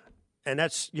Blue. And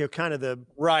that's kind of the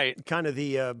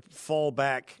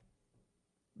fallback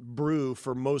brew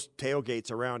for most tailgates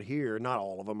around here. Not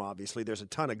all of them, obviously. There's a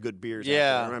ton of good beers out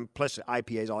there. And plus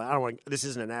IPAs. All that. This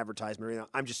isn't an advertisement or anything.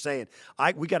 I'm just saying.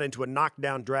 We got into a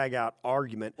knockdown, drag-out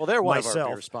argument. Well, they're one of our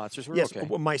beer sponsors.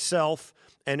 Myself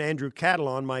and Andrew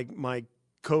Catalan, my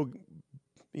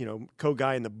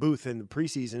co-guy in the booth in the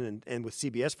preseason and with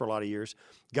CBS for a lot of years,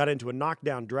 got into a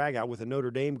knockdown, drag-out with a Notre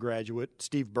Dame graduate,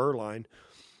 Steve Berline,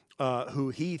 who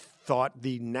he thought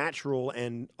the natural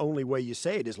and only way you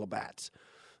say it is Labatt's.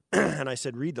 And I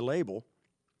said, read the label.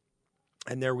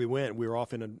 And there we went. We were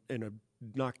off in a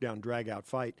knockdown, drag-out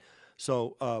fight.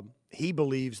 So he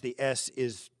believes the S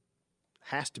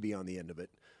has to be on the end of it.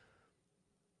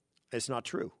 It's not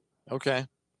true. Okay.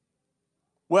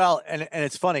 Well, and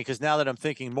it's funny because now that I'm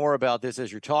thinking more about this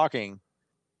as you're talking,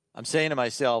 I'm saying to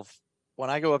myself, when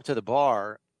I go up to the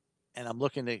bar and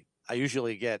I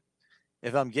usually get,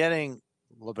 if I'm getting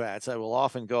Labatt's, I will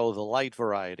often go the light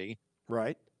variety.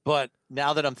 Right. But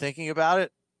now that I'm thinking about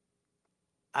it,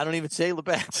 I don't even say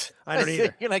Labatt's. I don't either.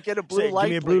 Can I get a blue light?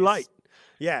 Give me a blue light.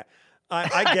 Yeah.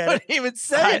 I get it. I don't even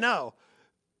say it.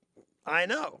 I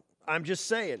know. I'm just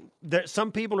saying that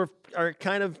some people are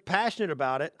kind of passionate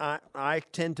about it. I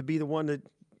tend to be the one that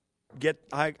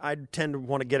I tend to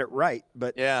want to get it right.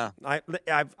 But yeah, I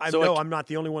know I'm not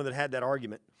the only one that had that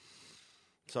argument.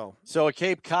 So a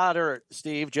Cape Codder,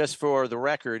 Steve, just for the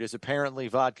record, is apparently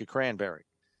vodka cranberry.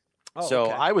 Oh, so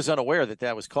okay. I was unaware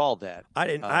that was called that.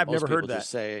 I've never heard that. Just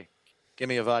say, "Give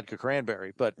me a vodka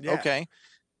cranberry." But yeah. Okay,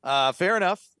 fair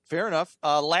enough.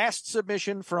 Last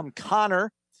submission from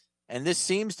Connor, and this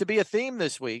seems to be a theme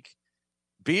this week: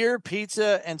 beer,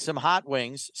 pizza, and some hot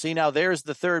wings. See, now there's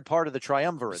the third part of the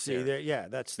triumvirate.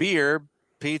 That's beer,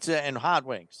 pizza, and hot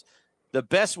wings. The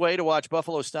best way to watch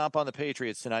Buffalo stomp on the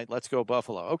Patriots tonight. Let's go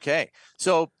Buffalo. Okay.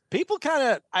 So people kind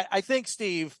of, I think,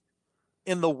 Steve,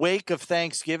 in the wake of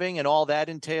Thanksgiving and all that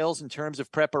entails in terms of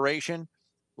preparation,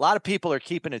 a lot of people are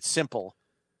keeping it simple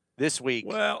this week.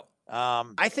 Well,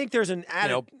 I think there's an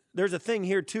there's a thing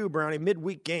here too, Brownie.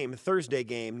 Midweek game, Thursday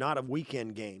game, not a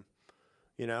weekend game.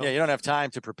 Yeah, you don't have time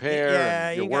to prepare.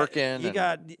 Yeah, you're working.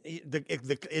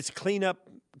 It's cleanup.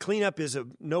 Cleanup is a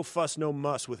no fuss, no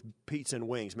muss with pizza and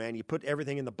wings, man. You put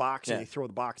everything in the box and you throw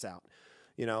the box out.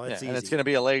 It's easy. And it's going to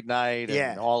be a late night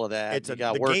and all of that. You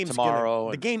got work tomorrow.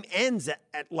 The game ends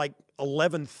at like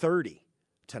 11:30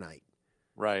 tonight.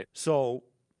 Right. So,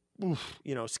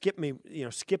 skip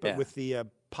it with the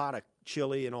pot of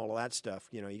chili and all of that stuff.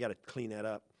 You got to clean that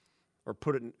up. Or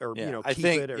put it, keep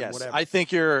it, or whatever. I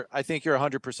think you're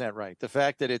 100% right. The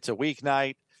fact that it's a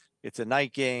weeknight, it's a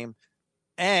night game,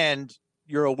 and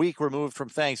you're a week removed from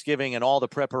Thanksgiving and all the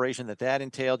preparation that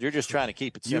entailed. You're just trying to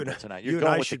keep it simple tonight. You're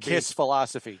going with the KISS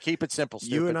philosophy. Keep it simple.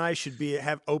 Stupid. You and I should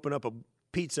open up a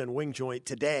pizza and wing joint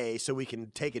today so we can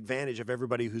take advantage of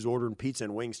everybody who's ordering pizza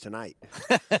and wings tonight.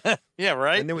 Yeah,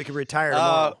 right. And then we can retire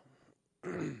tomorrow.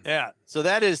 Yeah. So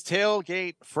that is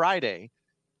Tailgate Friday,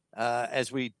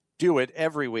 as we do it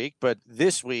every week, but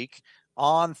this week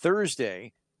on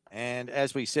Thursday. And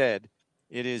as we said,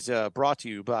 it is brought to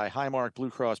you by Highmark Blue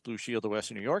Cross Blue Shield of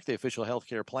Western New York, the official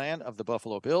healthcare plan of the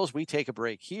Buffalo Bills. We take a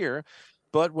break here,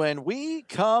 but when we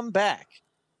come back,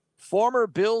 former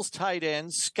Bills tight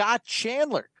end Scott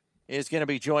Chandler is going to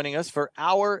be joining us for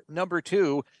hour number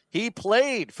 2. He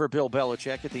played for Bill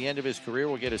Belichick at the end of his career.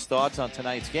 We'll get his thoughts on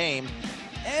tonight's game,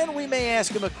 and we may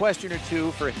ask him a question or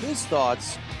two for his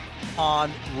thoughts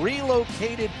on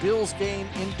relocated Bills game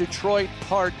in Detroit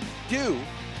Part 2,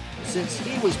 since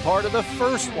he was part of the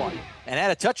first one and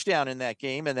had a touchdown in that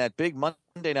game and that big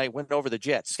Monday night win over the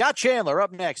Jets. Scott Chandler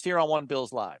up next here on One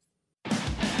Bills Live.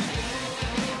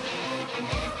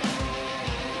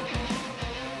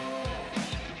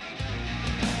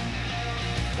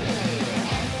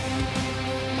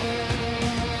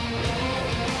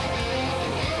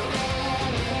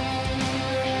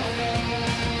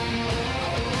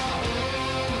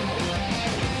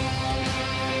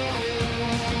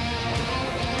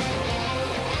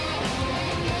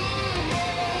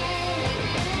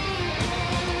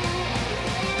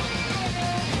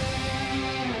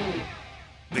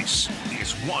 This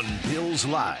is One Bills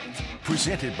Live,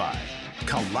 presented by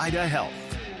Kaleida Health.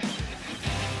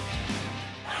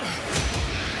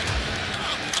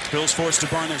 Bills forced to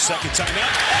burn their second timeout.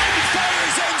 And he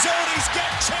fires end zone. He's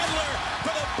got Chandler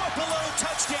for the Buffalo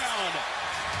touchdown.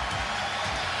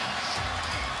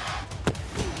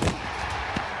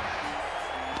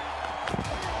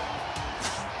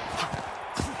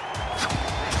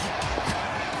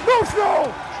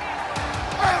 No!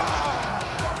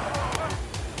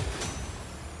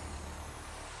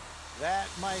 That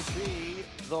might be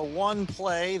the one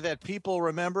play that people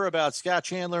remember about Scott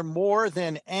Chandler more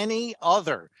than any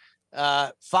other.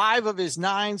 5 of his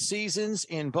 9 seasons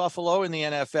in Buffalo in the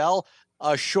NFL,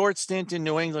 a short stint in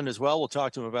New England as well. We'll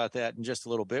talk to him about that in just a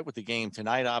little bit with the game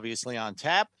tonight, obviously on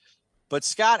tap. But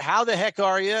Scott, how the heck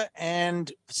are you?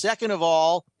 And second of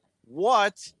all,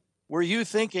 what were you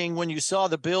thinking when you saw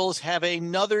the Bills have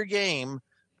another game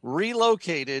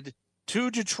relocated to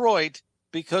Detroit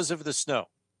because of the snow?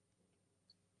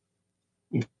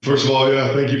 First of all,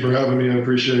 yeah, thank you for having me. I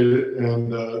appreciate it.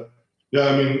 And yeah,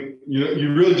 I mean,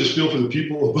 you really just feel for the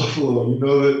people of Buffalo. You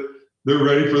know that they're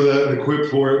ready for that and equipped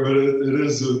for it, but it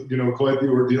is, quite the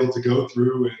ordeal to go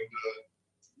through. And,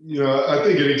 I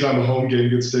think anytime a home game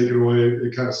gets taken away,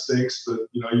 it kind of stinks, but,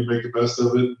 you make the best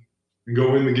of it and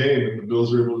go win the game. And the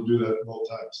Bills were able to do that both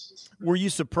times. Were you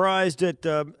surprised at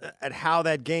how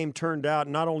that game turned out?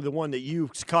 Not only the one that you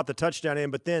caught the touchdown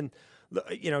in, but then,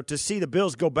 to see the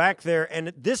Bills go back there.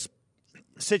 And this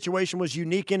situation was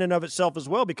unique in and of itself as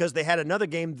well, because they had another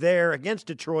game there against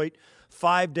Detroit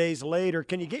 5 days later.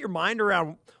 Can you get your mind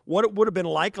around what it would have been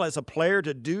like as a player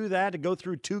to do that, to go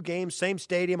through 2 games, same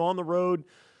stadium, on the road,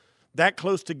 that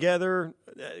close together?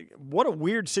 What a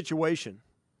weird situation.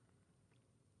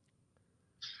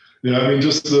 Yeah, I mean,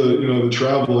 just the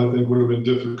travel, I think, would have been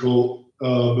difficult.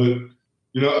 But,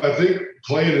 I think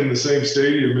playing in the same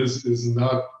stadium is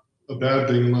not a bad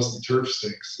thing unless the turf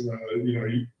stinks.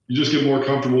 You just get more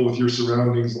comfortable with your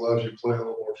surroundings, allows you to play a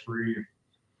little more free.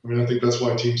 I mean, I think that's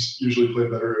why teams usually play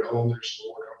better at home. They're just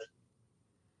more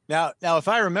comfortable. Now, if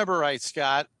I remember right,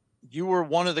 Scott, you were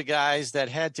one of the guys that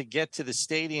had to get to the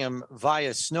stadium via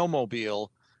snowmobile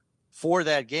for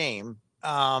that game.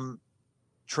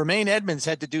 Tremaine Edmonds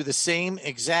had to do the same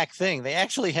exact thing. They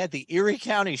actually had the Erie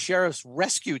County Sheriff's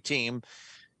Rescue Team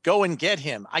go and get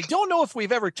him. I don't know if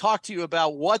we've ever talked to you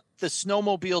about what the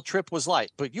snowmobile trip was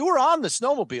like, but you were on the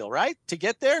snowmobile, right, to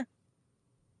get there?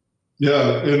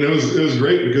 Yeah, and it was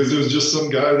great because it was just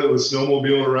some guy that was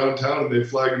snowmobiling around town, and they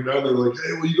flagged him down. They're like,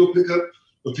 "Hey, will you go pick up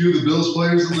a few of the Bills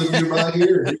players that live nearby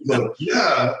here?" And he's like,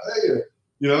 "Yeah, hey,"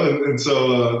 and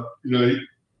so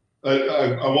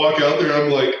I walk out there.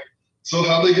 I'm like, "So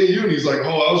how'd they get you?" And he's like,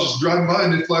 "Oh, I was just driving by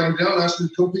and they flagged me down, asked me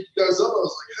to come pick you guys up." I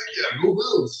was like, "Heck yeah, go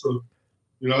Bills!" So.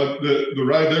 The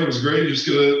ride there was great. You just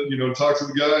gotta, talk to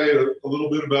the guy a little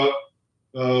bit about,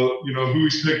 who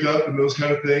he's picked up and those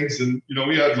kind of things. And,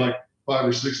 we had like 5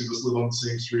 or 6 of us live on the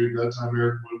same street. At that time,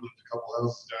 Eric would have lived a couple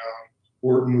houses down.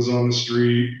 Orton was on the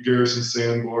street. Garrison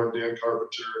Sanborn, Dan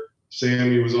Carpenter,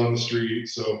 Sammy was on the street.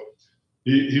 So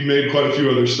he made quite a few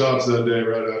other stops that day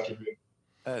right after me.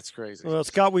 That's crazy. Well,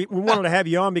 Scott, we wanted to have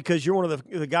you on because you're one of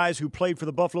the guys who played for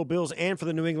the Buffalo Bills and for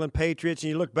the New England Patriots,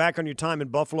 and you look back on your time in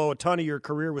Buffalo, a ton of your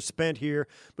career was spent here,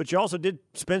 but you also did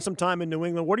spend some time in New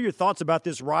England. What are your thoughts about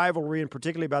this rivalry and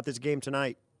particularly about this game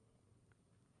tonight?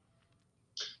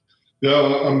 Yeah,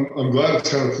 I'm glad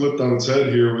it's kind of flipped on its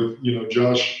head here with,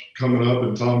 Josh coming up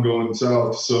and Tom going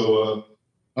south. So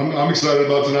I'm excited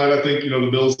about tonight. I think, the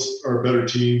Bills are a better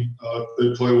team.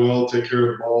 They play well, take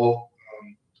care of the ball.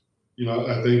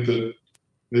 I think that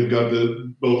they've got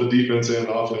both the defense and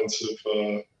offensive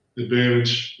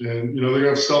advantage, and they're gonna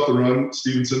have to stop the run.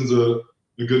 Stevenson's a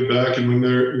good back, and when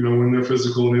they're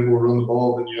physical and able to run the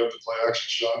ball, then you have to play action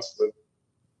shots. But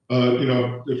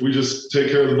if we just take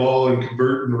care of the ball and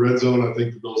convert in the red zone, I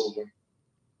think the Bills will win.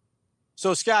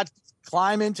 So, Scott,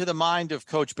 climb into the mind of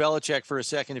Coach Belichick for a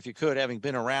second, if you could, having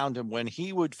been around him, when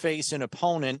he would face an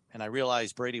opponent, and I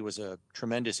realize Brady was a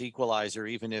tremendous equalizer,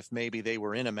 even if maybe they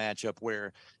were in a matchup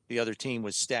where the other team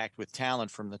was stacked with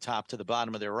talent from the top to the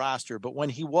bottom of their roster. But when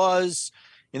he was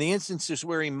in the instances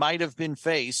where he might have been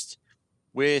faced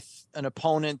with an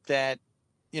opponent that,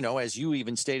 as you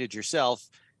even stated yourself,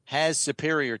 has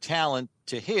superior talent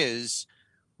to his,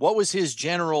 what was his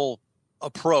general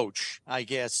approach, I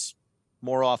guess,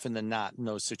 more often than not in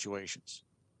those situations?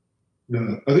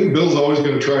 Yeah, I think Bill's always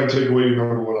going to try and take away your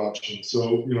number one option.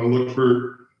 So, look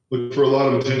for a lot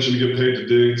of attention to get paid to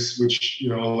Diggs, which,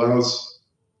 allows,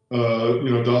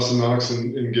 Dawson Knox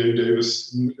and Gabe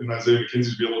Davis and Isaiah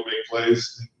McKenzie to be able to make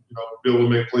plays, and, be able to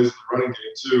make plays in the running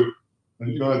game too.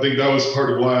 And, I think that was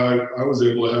part of why I was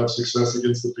able to have success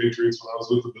against the Patriots when I was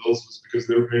with the Bills, was because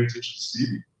they were paying attention to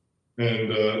Stevie.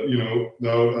 And,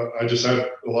 I just had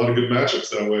a lot of good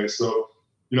matchups that way. So,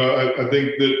 I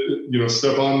think that,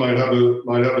 Stephon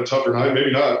might have a tougher night.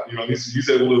 Maybe not. He's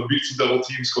able to beat some double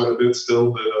teams quite a bit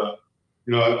still. But,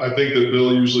 I think that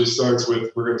Bill usually starts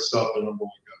with, we're going to stop the number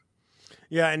one guy.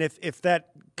 Yeah, and if that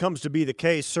comes to be the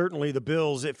case, certainly the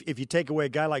Bills, if you take away a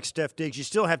guy like Steph Diggs, you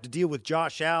still have to deal with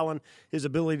Josh Allen, his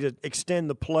ability to extend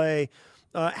the play.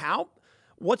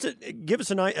 Give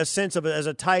us a sense of it as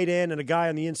a tight end and a guy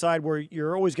on the inside where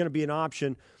you're always going to be an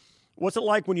option. What's it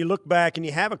like when you look back and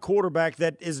you have a quarterback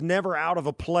that is never out of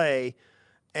a play,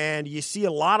 and you see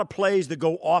a lot of plays that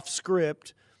go off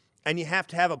script, and you have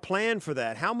to have a plan for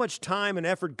that? How much time and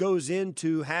effort goes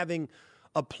into having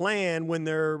a plan when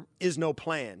there is no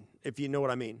plan, if you know what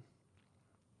I mean?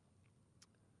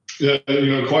 Yeah,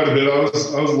 quite a bit. I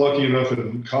was lucky enough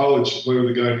in college to play with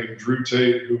a guy named Drew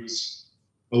Tate, who was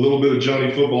a little bit of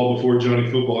Johnny Football before Johnny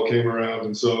Football came around.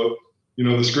 And so,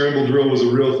 the scramble drill was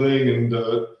a real thing. And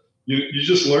you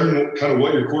just learn kind of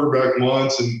what your quarterback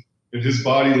wants and his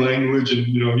body language. And,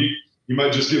 he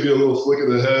might just give you a little flick of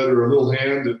the head or a little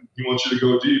hand, and he wants you to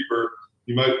go deep, or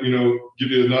he might,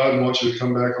 give you a nod and want you to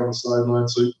come back on the sideline.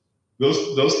 So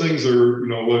those things are,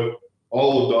 what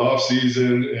all of the off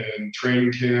season and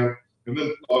training camp, and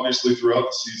then obviously throughout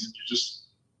the season, you just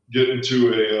get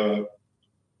into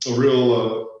a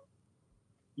real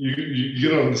you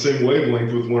get on the same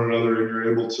wavelength with one another, and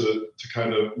you're able to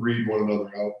kind of read one another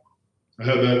out. I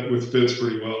had that with Fitz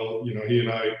pretty well. He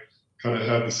and I kind of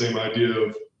had the same idea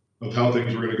of how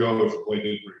things were going to go if the play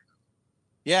did break.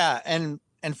 Yeah, and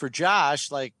for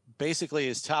Josh, like, basically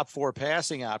his top four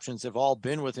passing options have all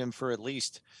been with him for at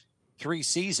least 3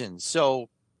 seasons. So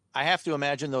I have to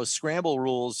imagine those scramble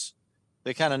rules,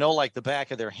 they kind of know like the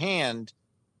back of their hand.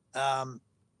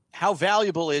 How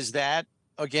valuable is that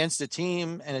against a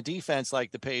team and a defense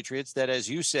like the Patriots that, as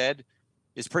you said,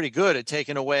 is pretty good at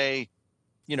taking away,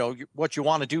 what you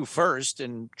want to do first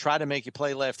and try to make you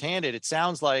play left-handed? It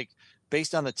sounds like,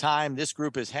 based on the time this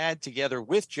group has had together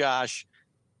with Josh,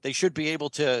 they should be able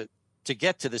to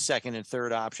get to the second and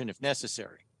third option if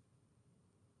necessary.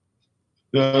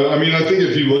 I think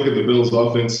if you look at the Bills'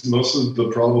 offense, most of the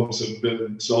problems have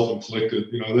been self-inflicted.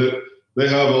 They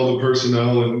have all the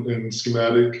personnel and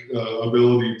schematic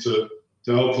ability to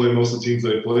outplay most of the teams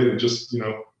they played. It just,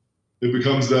 it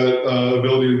becomes that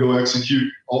ability to go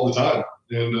execute all the time.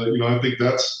 And, I think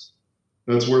that's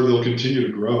where they'll continue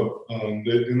to grow.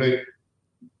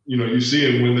 You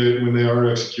see them when they are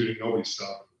executing, nobody's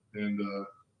stopping. And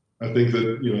I think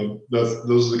that,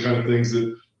 those are the kind of things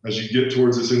that, as you get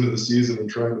towards this end of the season and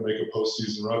trying to make a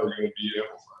postseason run, are going to be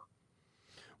amplified.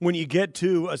 When you get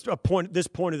to this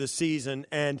point of the season,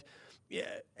 and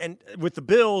with the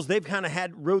Bills, they've kind of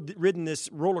ridden this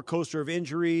roller coaster of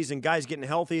injuries and guys getting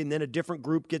healthy, and then a different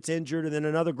group gets injured, and then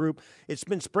another group. It's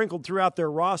been sprinkled throughout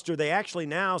their roster. They actually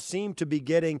now seem to be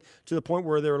getting to the point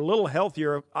where they're a little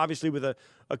healthier, obviously with a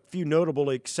few notable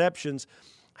exceptions.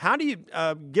 How do you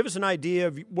give us an idea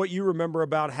of what you remember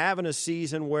about having a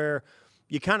season where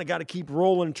you kind of got to keep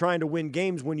rolling and trying to win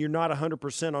games when you're not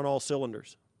 100% on all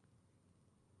cylinders?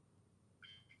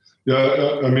 Yeah,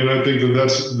 I think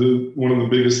that's one of the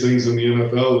biggest things in the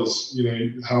NFL is,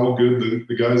 how good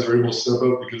the guys are able to step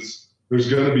up, because there's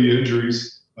going to be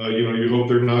injuries. You hope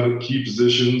they're not at key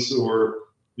positions or,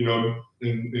 in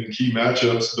key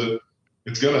matchups, but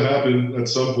it's going to happen at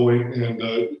some point. And,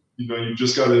 you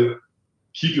just got to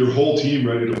keep your whole team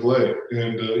ready to play.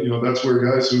 And, that's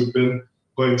where guys who have been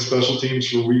playing special teams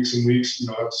for weeks and weeks, you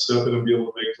know, have to step in and be able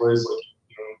to make plays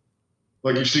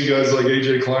like you've seen guys like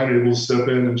AJ Klein able to step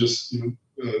in and just, you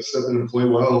know, step in and play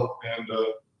well. And,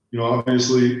 you know,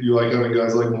 obviously you like having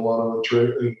guys like Milano and Trey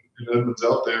and Edmonds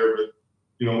out there, but,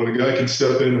 you know, when a guy can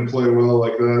step in and play well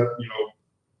like that, you know,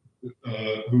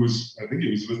 I think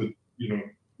he was with the, you know,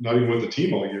 not even with the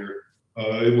team all year,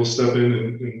 able to step in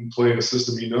and play in a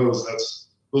system he knows.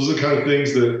 Those are the kind of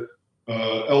things that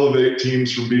elevate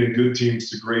teams from being good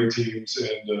teams to great teams,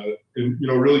 and you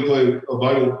know, really play a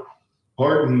vital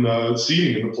part in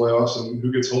seeding in the playoffs and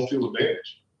who gets home field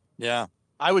advantage. Yeah,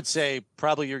 I would say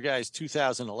probably your guys'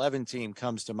 2011 team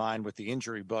comes to mind with the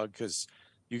injury bug, because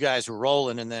you guys were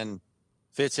rolling, and then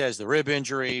Fitz has the rib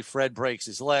injury, Fred breaks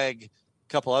his leg, a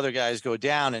couple other guys go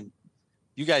down, and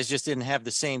you guys just didn't have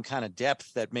the same kind of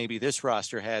depth that maybe this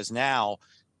roster has now.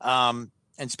 And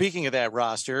speaking of that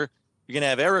roster, you're going to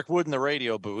have Eric Wood in the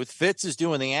radio booth. Fitz is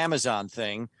doing the Amazon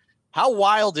thing. How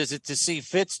wild is it to see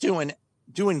Fitz doing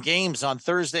games on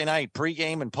Thursday night,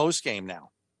 pregame and postgame now?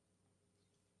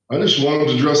 I just want him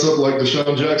to dress up like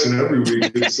Deshaun Jackson every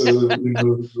week. It's you know,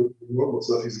 the normal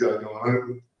stuff he's got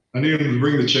going. I need him to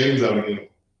bring the chains out again.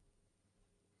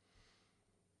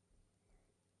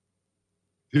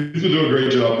 He's been doing a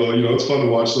great job, though. You know, it's fun to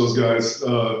watch those guys.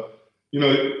 You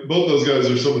know, both those guys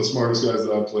are some of the smartest guys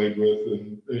that I've played with,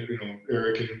 and you know,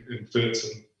 Eric and Fitz,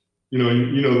 and you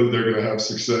know that they're going to have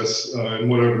success in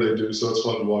whatever they do. So it's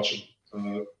fun to watch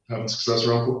them having success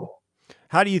around football.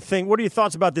 How do you think? What are your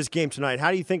thoughts about this game tonight?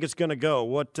 How do you think it's going to go?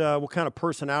 What kind of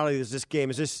personality is this game?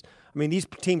 Is this? I mean, these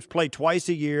teams play twice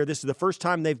a year. This is the first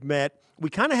time they've met. We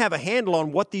kind of have a handle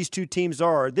on what these two teams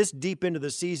are. This deep into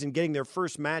the season, getting their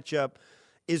first matchup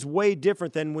is way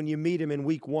different than when you meet them in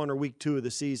week 1 or week 2 of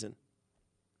the season.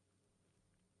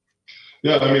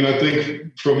 Yeah, I mean, I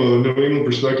think from a New England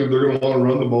perspective, they're going to want to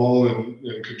run the ball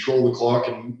and control the clock,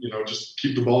 and you know, just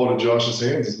keep the ball out of Josh's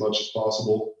hands as much as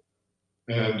possible.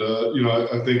 And you know,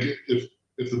 I think if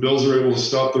the Bills are able to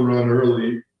stop the run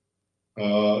early,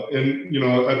 and you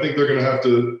know, I think they're going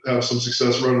to have some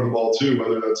success running the ball too,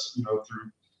 whether that's, you know,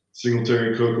 through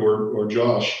Singletary, Cook, or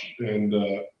Josh. And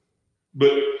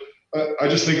but I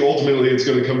just think ultimately it's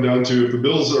going to come down to, if the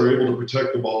Bills are able to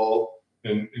protect the ball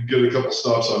and get a couple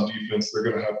stops on defense, they're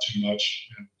going to have too much.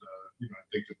 And you know,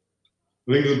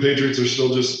 I think the Patriots are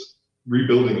still just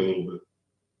rebuilding a little bit.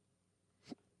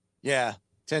 Yeah,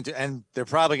 and they're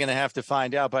probably going to have to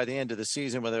find out by the end of the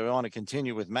season whether they want to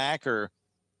continue with Mac or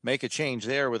make a change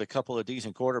there, with a couple of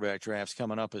decent quarterback drafts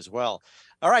coming up as well.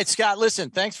 All right, Scott, listen,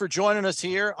 thanks for joining us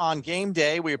here on game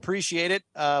day. We appreciate it.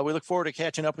 We look forward to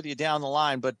catching up with you down the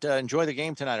line, but enjoy the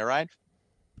game tonight. All right.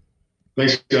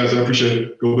 Thanks, guys. I appreciate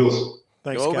it. Go Bills.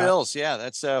 Thanks, Go Scott. Bills. Yeah,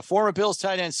 that's former Bills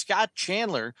tight end Scott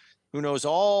Chandler, who knows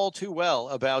all too well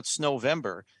about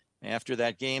Snowvember after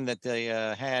that game that they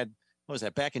had. What was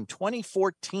that, back in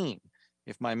 2014,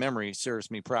 if my memory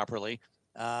serves me properly.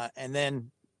 And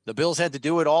then the Bills had to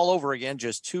do it all over again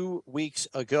just 2 weeks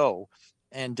ago.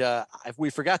 And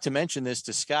we forgot to mention this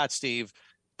to Scott, Steve,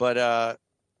 but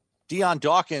Deion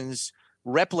Dawkins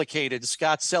replicated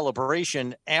Scott's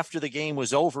celebration after the game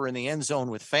was over in the end zone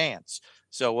with fans.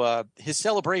 So his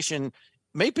celebration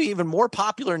may be even more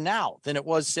popular now than it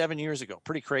was 7 years ago.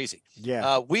 Pretty crazy.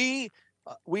 Yeah. We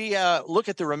look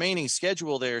at the remaining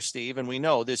schedule there, Steve, and we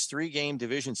know this 3-game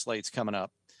division slate's coming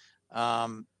up.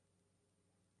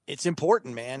 It's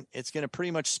important, man. It's going to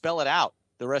pretty much spell it out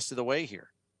the rest of the way here.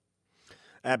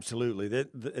 Absolutely.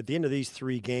 At the end of these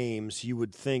 3 games, you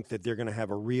would think that they're going to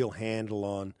have a real handle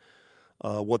on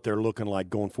what they're looking like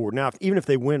going forward. Now, even if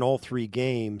they win all 3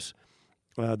 games,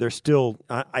 they're still –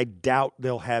 I doubt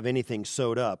they'll have anything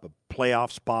sewed up, a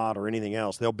playoff spot or anything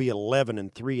else. They'll be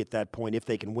 11-3 at that point if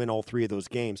they can win all 3 of those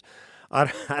games. I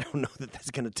don't know that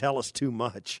that's going to tell us too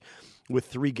much with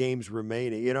 3 games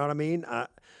remaining. You know what I mean?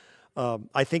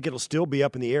 I think it'll still be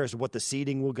up in the air as to what the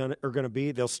seeding are going to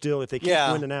be. They'll still, if they keep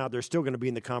winning out, they're still going to be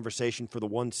in the conversation for the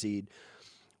 1 seed.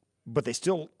 But they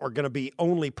still are going to be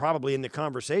only probably in the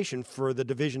conversation for the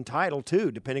division title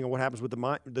too, depending on what happens with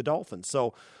the Dolphins.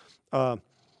 So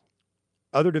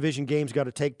other division games got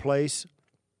to take place.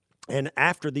 And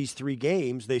after these 3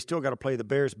 games, they still got to play the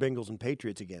Bears, Bengals, and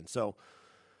Patriots again. So,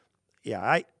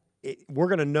 yeah, we're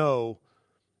going to know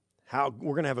how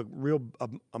we're going to have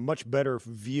a much better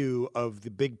view of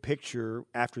the big picture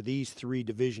after these 3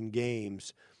 division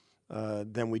games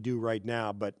than we do right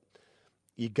now. But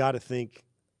you got to think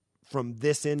from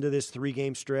this end of this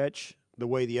 3-game stretch, the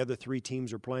way the other 3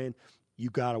 teams are playing, you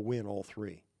got to win all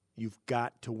 3. You've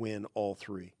got to win all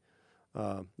 3.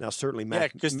 Now, certainly,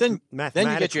 because then you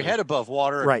get your head above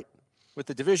water, right, with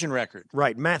the division record.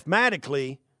 Right,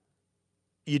 mathematically,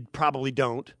 you probably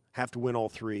don't have to win all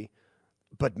three.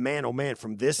 But, man, oh, man,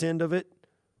 from this end of it,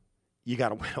 you got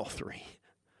to win all three.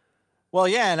 Well,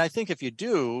 yeah, and I think if you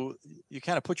do, you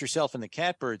kind of put yourself in the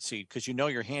catbird seat because you know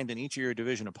you're handing each of your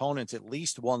division opponents at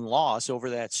least one loss over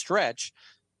that stretch.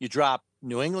 You drop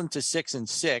New England to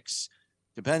 6-6,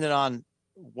 depending on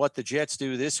what the Jets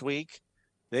do this week.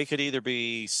 They could either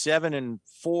be 7-4.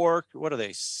 What are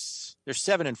they? They're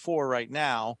 7-4 right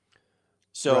now.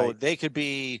 So right. they could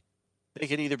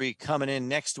either be coming in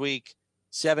next week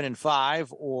 7-5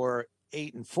 or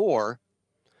 8-4.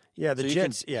 Yeah, the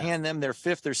Jets hand them their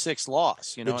fifth or sixth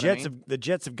loss. You know, the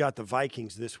Jets have got the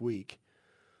Vikings this week.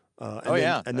 And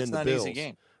then the not Bills. An easy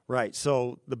game. Right.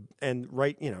 So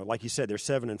like you said, they're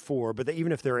 7-4. But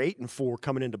even if they're 8-4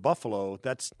 coming into Buffalo,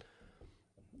 that's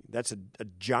a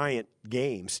giant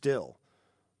game still.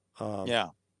 Yeah.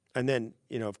 And then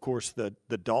of course the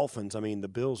Dolphins. I mean, the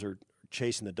Bills are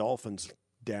chasing the Dolphins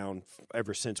down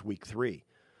ever since week 3,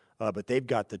 but they've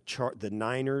got the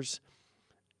Niners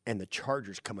and the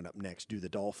Chargers coming up next. Do the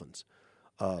Dolphins?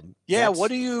 What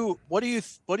do you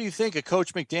think of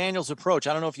Coach McDaniel's approach?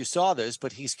 I don't know if you saw this,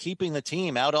 but he's keeping the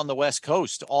team out on the West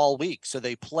Coast all week. So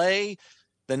they play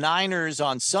the Niners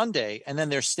on Sunday, and then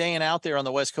they're staying out there on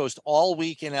the West Coast all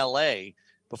week in LA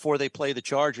before they play the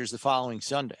Chargers the following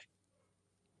Sunday.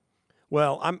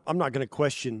 Well, I'm not going to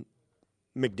question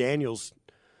McDaniel's,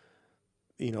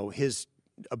 his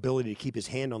ability to keep his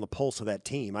hand on the pulse of that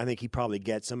team. I think he probably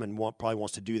gets them and probably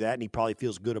wants to do that, and he probably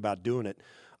feels good about doing it.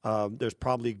 There's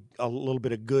probably a little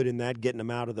bit of good in that, getting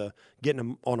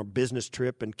them on a business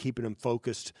trip and keeping them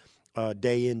focused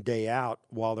day in, day out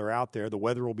while they're out there. The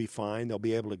weather will be fine. They'll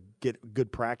be able to get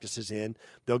good practices in.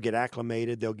 They'll get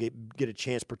acclimated. They'll get a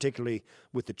chance, particularly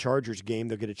with the Chargers game,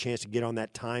 they'll get a chance to get on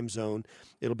that time zone.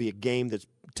 It'll be a game that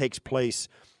takes place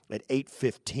at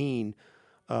 8:15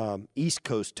 East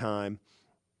Coast time.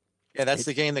 Yeah, that's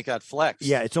the game that got flexed.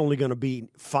 Yeah, it's only going to be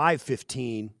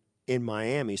 5:15 in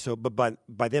Miami. So, but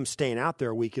by them staying out there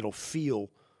a week, it'll feel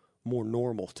more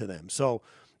normal to them. So,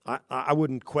 I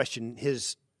wouldn't question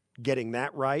his getting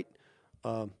that right.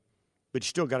 But you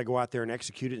still got to go out there and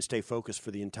execute it and stay focused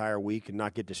for the entire week and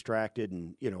not get distracted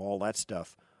and all that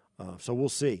stuff. So we'll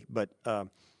see. But I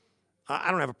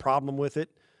don't have a problem with it.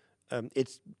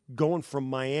 It's going from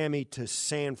Miami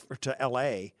to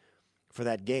L.A. for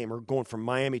that game, or going from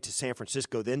Miami to San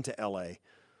Francisco, then to L.A.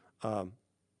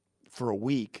 For a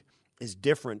week is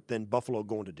different than Buffalo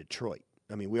going to Detroit.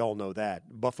 I mean, we all know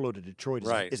that. Buffalo to Detroit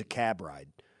is a cab ride.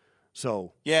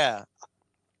 So yeah.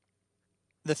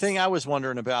 The thing I was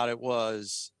wondering about it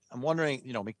was, I'm wondering,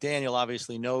 McDaniel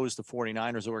obviously knows the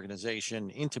 49ers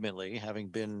organization intimately, having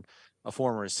been a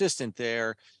former assistant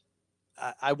there.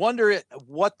 I wonder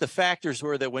what the factors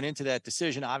were that went into that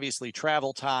decision. Obviously,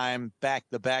 travel time,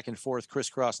 the back and forth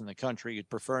crisscrossing the country. You'd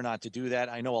prefer not to do that.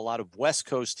 I know a lot of West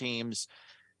Coast teams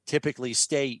typically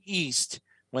stay east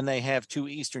when they have 2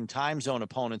 Eastern time zone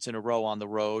opponents in a row on the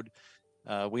road.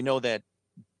 We know that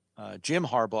Jim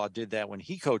Harbaugh did that when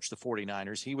he coached the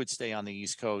 49ers. He would stay on the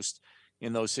East Coast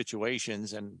in those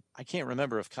situations. And I can't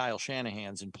remember if Kyle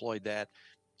Shanahan's employed that.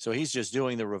 So he's just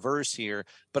doing the reverse here.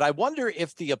 But I wonder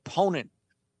if the opponent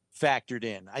factored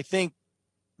in. I think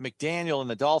McDaniel and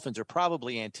the Dolphins are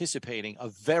probably anticipating a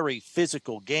very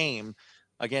physical game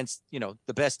against,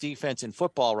 the best defense in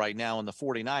football right now in the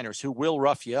 49ers, who will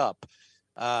rough you up.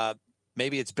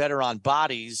 Maybe it's better on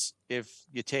bodies if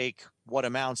you take what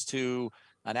amounts to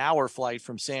an hour flight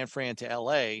from San Fran to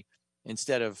LA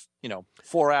instead of,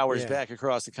 4 hours back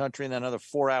across the country and then another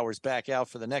 4 hours back out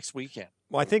for the next weekend.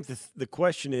 Well, I think the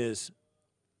question is,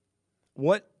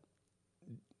 what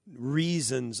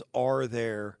reasons are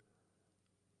there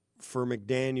for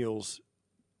McDaniel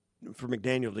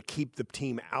to keep the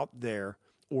team out there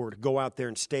or to go out there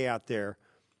and stay out there?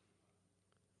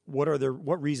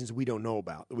 What reasons we don't know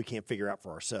about that we can't figure out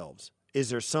for ourselves? Is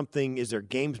there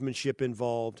gamesmanship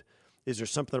involved? Is there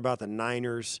something about the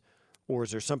Niners, or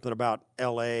is there something about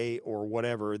LA or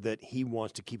whatever that he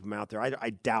wants to keep them out there? I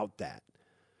doubt that,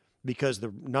 because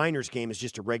the Niners game is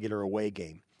just a regular away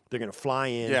game. They're going to fly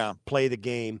in, play the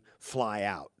game, fly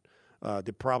out.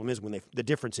 The problem is the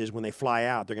difference is when they fly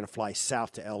out, they're going to fly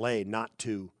south to LA, not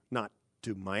to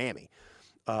Miami.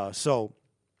 So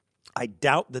I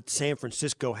doubt that San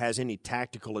Francisco has any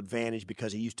tactical advantage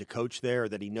because he used to coach there, or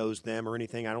that he knows them or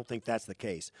anything. I don't think that's the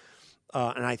case.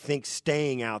 And I think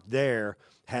staying out there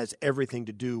has everything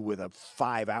to do with a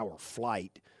 5-hour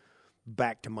flight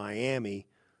back to Miami,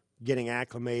 getting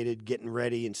acclimated, getting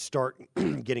ready,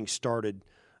 and getting started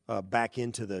back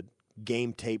into the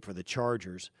game tape for the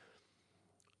Chargers.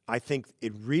 I think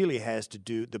it really has to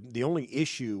do the only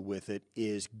issue with it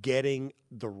is getting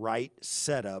the right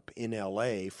setup in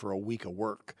LA for a week of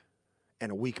work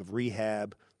and a week of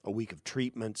rehab, a week of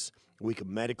treatments, a week of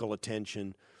medical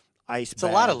attention, ice baths. It's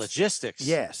a lot of logistics.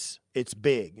 Yes, it's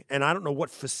big. And I don't know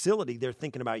what facility they're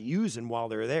thinking about using while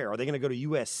they're there. Are they going to go to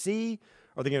USC?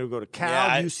 Are they going to go to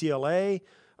Cal, UCLA?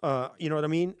 You know what I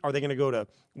mean? Are they going to go to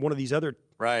one of these other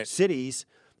cities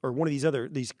or one of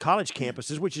these college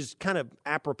campuses, which is kind of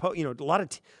apropos? You know, a lot of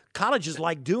colleges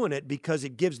like doing it because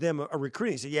it gives them a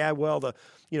recruiting. So,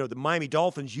 the Miami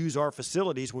Dolphins use our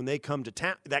facilities when they come to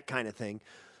town, that kind of thing.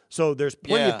 So there's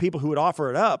plenty of people who would offer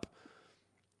it up,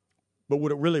 but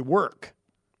would it really work?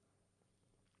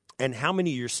 And how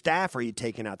many of your staff are you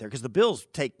taking out there? Because the Bills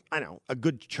take, a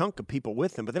good chunk of people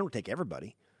with them, but they don't take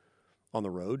everybody on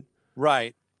the road.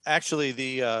 Right. Actually,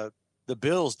 the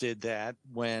Bills did that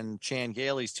when Chan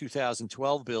Gailey's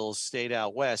 2012 Bills stayed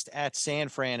out west at San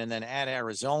Fran and then at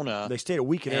Arizona. They stayed a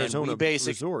week in Arizona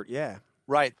resort, yeah.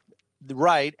 Right.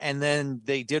 And then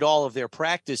they did all of their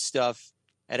practice stuff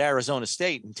at Arizona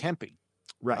State in Tempe.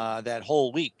 Right. That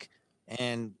whole week.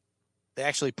 And they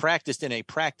actually practiced in a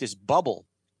practice bubble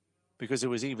because it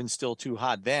was even still too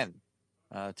hot then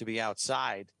to be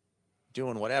outside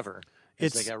doing whatever.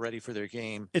 They got ready for their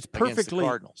game against the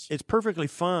Cardinals. It's perfectly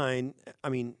fine. I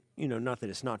mean, not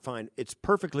that it's not fine. It's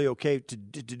perfectly okay to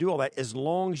do all that as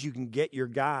long as you can get your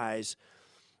guys.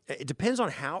 It depends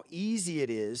on how easy it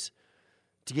is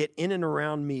to get in and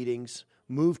around meetings,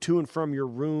 move to and from your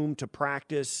room to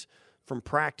practice, from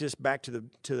practice back to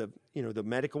the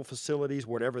medical facilities,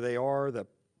 whatever they are, the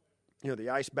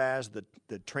ice baths,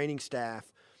 the training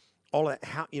staff, all that.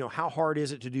 How hard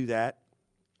is it to do that?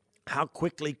 How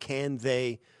quickly can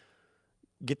they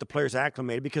get the players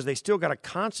acclimated? Because they still got to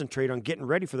concentrate on getting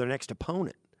ready for their next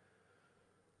opponent.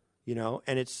 And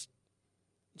it's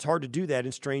hard to do that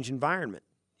in strange environment,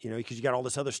 because you got all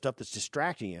this other stuff that's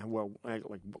distracting you. Well,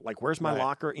 like where's my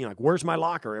locker? Where's my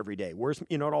locker every day? Where's,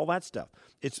 all that stuff.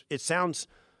 It sounds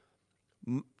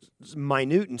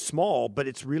minute and small, but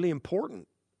it's really important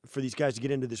for these guys to get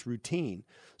into this routine.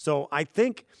 So I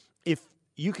think if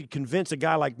you could convince a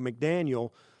guy like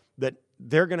McDaniel that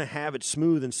they're going to have it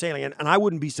smooth and sailing. And I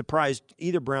wouldn't be surprised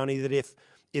either, Brownie, that if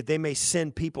they may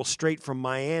send people straight from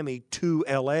Miami to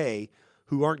L.A.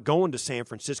 who aren't going to San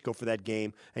Francisco for that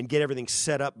game and get everything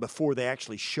set up before they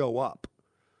actually show up.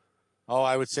 Oh,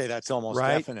 I would say that's almost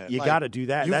definite. You got to do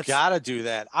that. You've got to do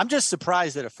that. I'm just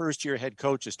surprised that a first-year head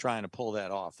coach is trying to pull that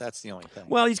off. That's the only thing.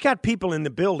 Well, he's got people in the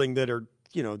building that are,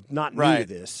 not new to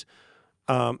this.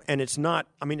 And it's not,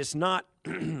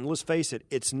 let's face it,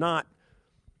 it's not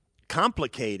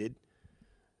complicated,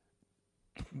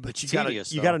 but you got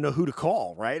to know who to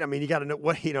call, right? I mean, you got to know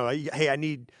what, hey, I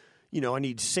need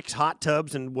 6 hot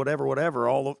tubs and whatever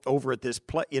all over at this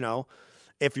place,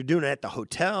 if you're doing it at the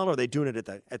hotel or they doing it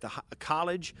at the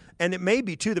college. And it may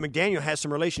be too that McDaniel has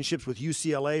some relationships with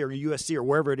UCLA or USC or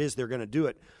wherever it is they're going to do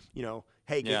it.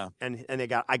 Hey,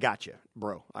 and I got you,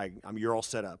 bro. You're all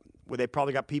set up. Well, they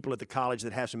probably got people at the college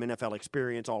that have some NFL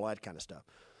experience, all that kind of stuff.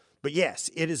 But yes,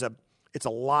 it's a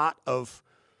lot of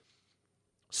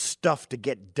stuff to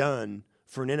get done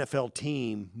for an NFL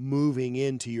team moving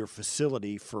into your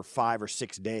facility for 5 or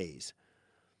 6 days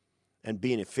and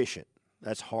being efficient.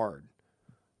 That's hard.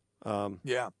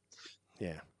 Yeah.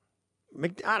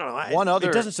 I don't know.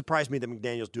 It doesn't surprise me that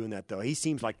McDaniel's doing that, though. He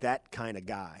seems like that kind of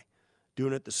guy,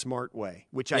 doing it the smart way,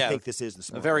 which I think this is the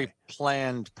smart way. A very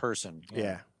planned person.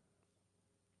 Yeah.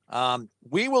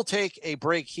 We will take a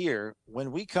break here.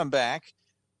 When we come back,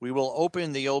 we will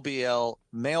open the OBL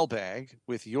mailbag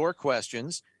with your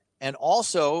questions. And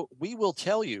also, we will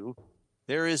tell you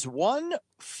there is one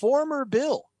former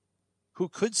Bill who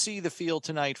could see the field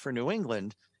tonight for New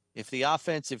England if the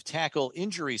offensive tackle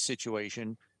injury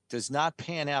situation does not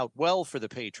pan out well for the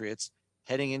Patriots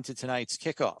heading into tonight's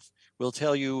kickoff. We'll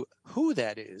tell you who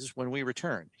that is when we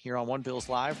return here on One Bills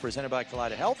Live, presented by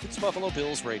Kaleida Health. It's Buffalo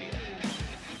Bills Radio.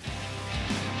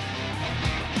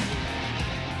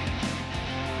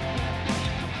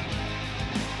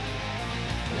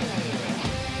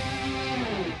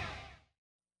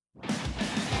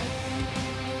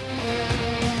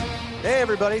 Hey,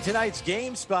 everybody. Tonight's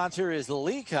game sponsor is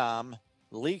LECOM.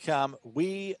 LECOM,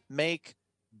 we make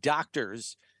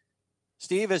doctors.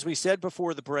 Steve, as we said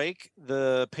before the break,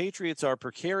 the Patriots are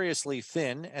precariously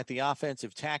thin at the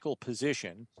offensive tackle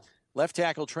position. Left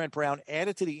tackle Trent Brown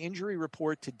added to the injury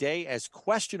report today as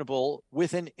questionable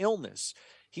with an illness.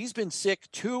 He's been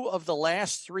sick 2 of the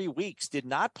last 3 weeks, did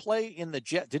not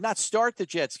start the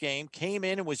Jets game, came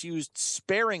in and was used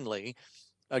sparingly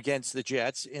against the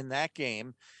Jets in that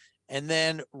game. And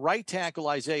then right tackle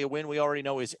Isaiah Wynn, we already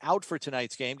know, is out for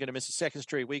tonight's game, going to miss a second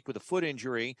straight week with a foot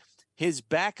injury. His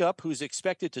backup, who's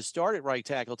expected to start at right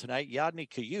tackle tonight, Yadni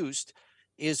Kayust,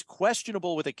 is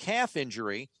questionable with a calf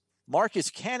injury. Marcus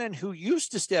Cannon, who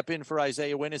used to step in for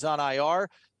Isaiah Wynn, is on IR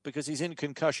because he's in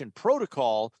concussion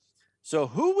protocol. So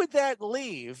who would that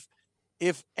leave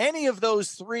if any of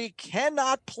those three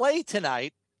cannot play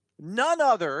tonight? None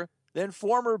other than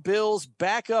former Bills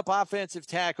backup offensive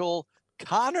tackle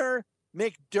Connor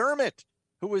McDermott,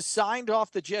 who was signed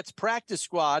off the Jets practice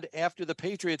squad after the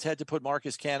Patriots had to put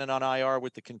Marcus Cannon on IR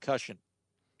with the concussion.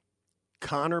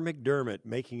 Connor McDermott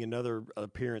making another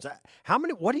appearance.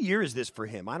 What a year is this for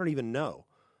him? I don't even know.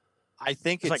 I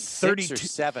think it's like 6 or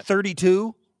 7.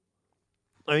 32.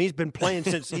 I mean, he's been playing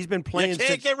since You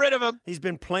can't get rid of him. He's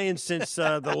been playing since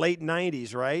the late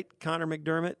 90s, right? Connor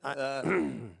McDermott. I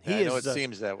know it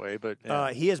seems that way, but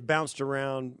he has bounced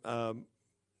around.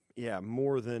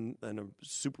 More than a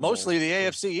Super Bowl. Mostly the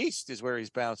AFC East is where he's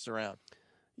bounced around.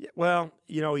 Yeah, well,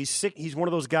 he's sick. He's one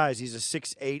of those guys. He's a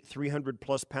 6'8",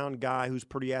 300-plus pound guy who's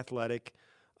pretty athletic.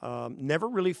 Never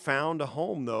really found a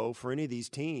home, though, for any of these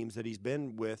teams that he's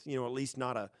been with. At least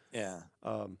not a – Yeah.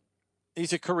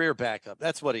 He's a career backup.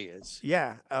 That's what he is.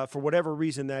 Yeah, for whatever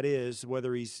reason that is,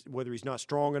 whether he's not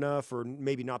strong enough or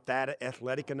maybe not that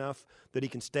athletic enough that he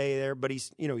can stay there. But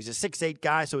he's a 6'8"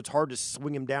 guy, so it's hard to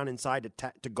swing him down inside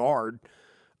to guard.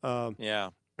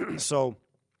 So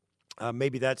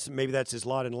maybe that's his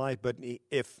lot in life. But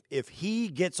if he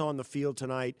gets on the field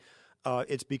tonight,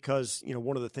 it's because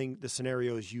one of the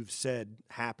scenarios you've said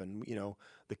happen.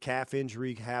 The calf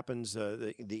injury happens,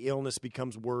 the illness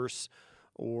becomes worse.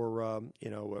 Or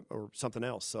something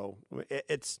else. So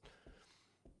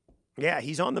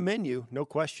he's on the menu, no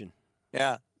question.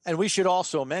 Yeah, and we should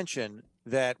also mention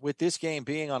that with this game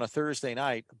being on a Thursday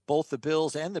night, both the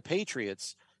Bills and the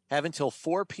Patriots have until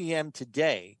 4 p.m.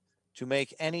 today to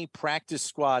make any practice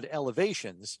squad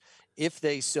elevations if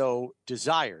they so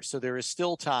desire. So there is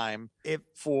still time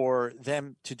for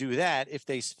them to do that if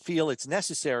they feel it's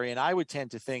necessary. And I would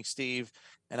tend to think, Steve,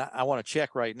 and I want to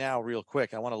check right now real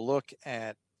quick. I want to look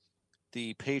at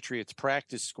the Patriots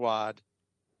practice squad,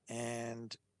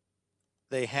 and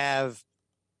they have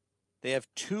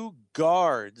 2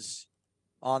 guards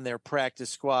on their practice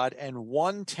squad and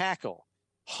 1 tackle.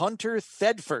 Hunter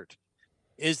Thedford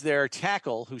is their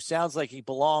tackle, who sounds like he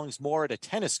belongs more at a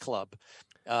tennis club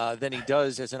than he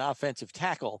does as an offensive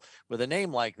tackle with a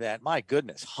name like that. My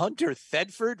goodness. Hunter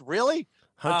Thedford? Really?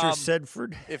 Hunter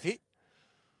Thedford?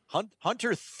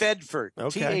 Hunter Thedford,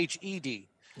 okay. Thed.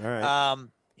 All right.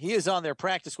 He is on their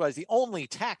practice squad. He's the only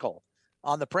tackle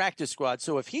on the practice squad.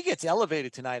 So if he gets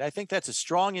elevated tonight, I think that's a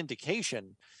strong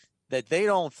indication that they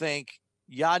don't think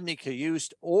Yadni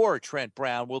Kayust or Trent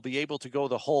Brown will be able to go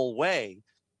the whole way.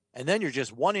 And then you're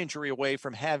just one injury away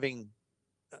from having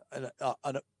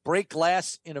a break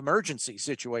glass in emergency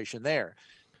situation there.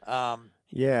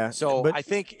 So I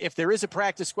think if there is a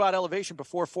practice squad elevation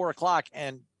before 4 o'clock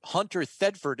and Hunter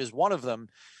Thedford is one of them,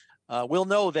 we'll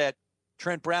know that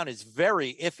Trent Brown is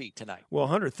very iffy tonight. Well,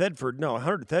 Hunter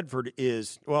Thedford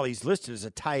is, he's listed as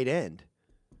a tight end.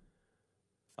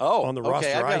 Oh, on the roster.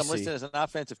 I've got him listed as an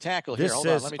offensive tackle here. Hold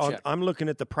on, let me check. I'm looking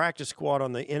at the practice squad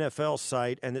on the NFL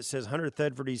site, and it says Hunter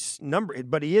Thedford.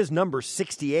 He is number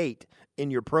 68 in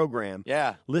your program.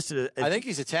 Yeah, listed. I think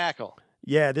he's a tackle.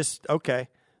 Yeah. This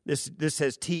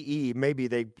says TE. Maybe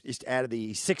they just added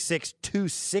the 6'6",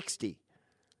 260.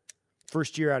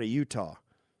 First year out of Utah.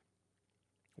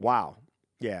 Wow.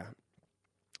 Yeah.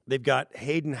 They've got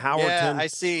Hayden Howerton. Yeah, I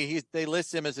see. They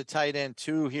list him as a tight end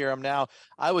too here.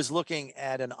 I was looking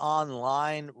at an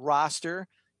online roster,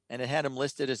 and it had him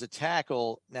listed as a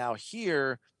tackle. Now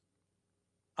here,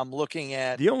 I'm looking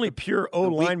at the only pure O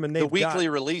lineman they've got. The weekly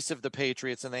release of the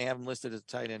Patriots, and they have him listed as a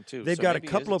tight end too. They've got a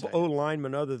couple of O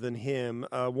linemen other than him.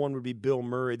 One would be Bill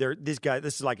Murray. This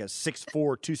is like a 6'4",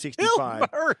 265. Bill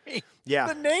Murray.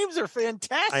 Yeah, the names are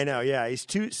fantastic. I know. Yeah, he's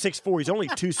 6'4". He's only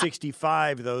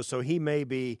 265 though, so he may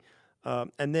be.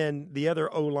 And then the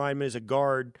other O lineman is a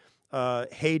guard,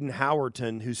 Hayden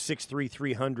Howerton, who's 6'3",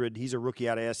 300. He's a rookie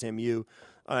out of SMU.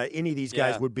 Any of these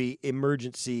guys would be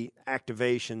emergency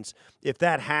activations. If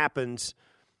that happens,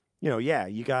 you're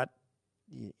going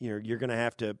to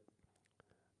have to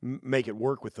make it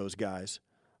work with those guys.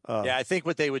 I think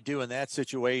what they would do in that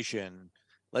situation,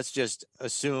 let's just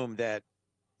assume that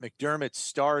McDermott's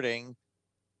starting,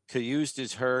 Kayust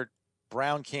is hurt,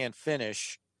 Brown can't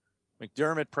finish.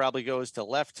 McDermott probably goes to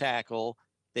left tackle.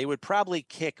 They would probably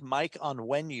kick Mike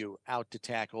Onwenu out to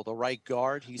tackle, the right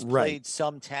guard. He's played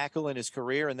some tackle in his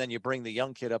career, and then you bring the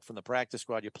young kid up from the practice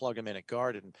squad. You plug him in at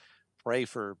guard and pray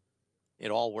for,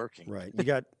 it all working. Right. You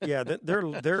got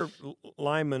their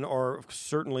linemen are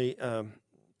certainly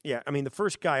I mean, the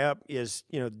first guy up is,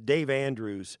 Dave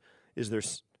Andrews is their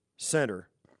center,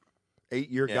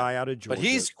 8-year guy out of Georgia. But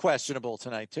he's questionable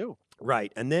tonight too.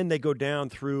 Right. And then they go down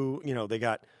through, they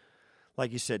got,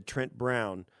 like you said, Trent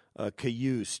Brown,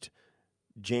 Cayuste,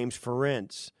 James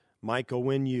Ferentz, Mike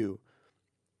Owenu,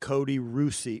 Cody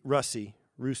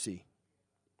Russi,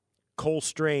 Cole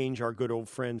Strange, our good old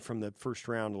friend from the first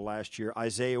round of last year,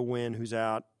 Isaiah Wynn, who's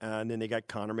out, and then they got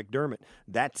Connor McDermott.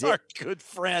 That's our it. Good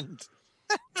friend.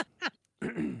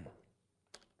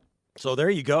 So there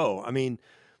you go. I mean,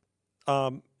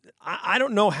 I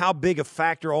don't know how big a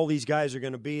factor all these guys are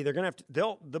going to be. They're going to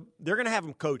they're going to have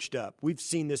them coached up. We've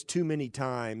seen this too many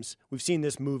times. We've seen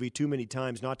this movie too many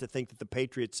times not to think that the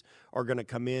Patriots are going to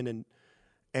come in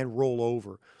and roll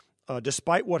over.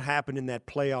 Despite what happened in that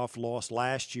playoff loss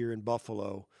last year in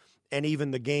Buffalo and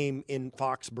even the game in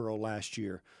Foxborough last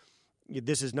year,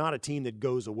 this is not a team that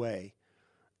goes away.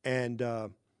 And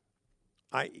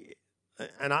I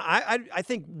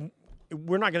think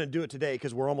we're not going to do it today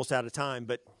because we're almost out of time,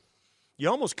 but you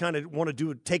almost kind of want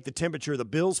to take the temperature of the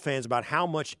Bills fans about how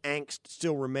much angst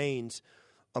still remains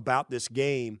about this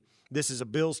game. This is a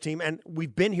Bills team, and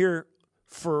we've been here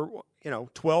for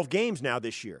 12 games now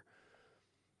this year.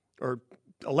 Or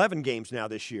 11 games now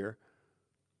this year.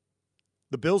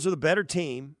 The Bills are the better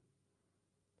team.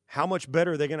 How much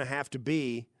better are they going to have to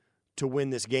be to win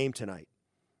this game tonight?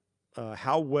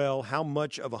 How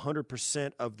much of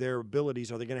 100% of their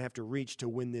abilities are they going to have to reach to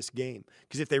win this game?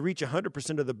 Because if they reach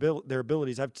 100% of their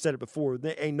abilities, I've said it before,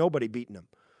 there ain't nobody beating them.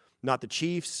 Not the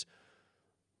Chiefs,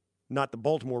 not the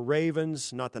Baltimore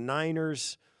Ravens, not the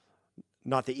Niners,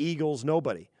 not the Eagles,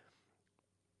 nobody.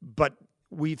 But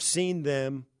we've seen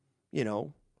them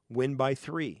win by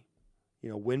 3,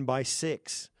 win by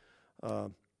 6.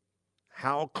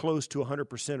 How close to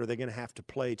 100% are they going to have to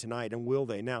play tonight, and will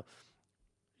they? Now,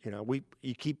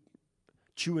 you keep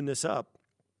chewing this up.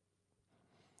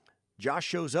 Josh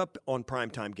shows up on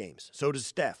primetime games. So does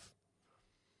Steph.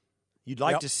 You'd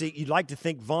like to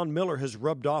think Von Miller has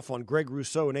rubbed off on Greg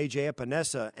Rousseau and AJ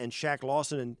Epinesa and Shaq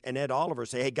Lawson and Ed Oliver.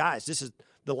 Say, hey guys,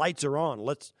 the lights are on.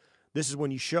 This is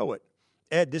when you show it.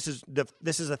 Ed, this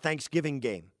is a Thanksgiving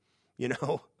game,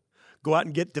 Go out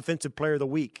and get Defensive Player of the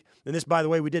Week. And this, by the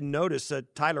way, we didn't notice,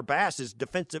 Tyler Bass is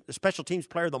Special Teams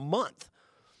Player of the Month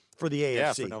for the AFC.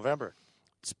 Yeah, for November.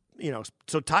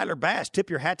 So Tyler Bass, tip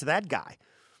your hat to that guy.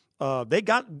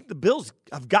 The Bills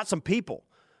have got some people,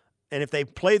 and if they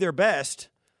play their best,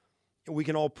 we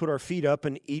can all put our feet up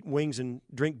and eat wings and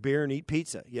drink beer and eat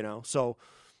pizza, So.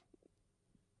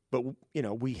 But,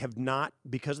 we have not,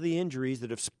 because of the injuries that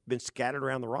have been scattered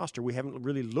around the roster, we haven't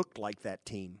really looked like that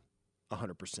team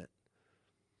 100%.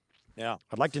 Yeah.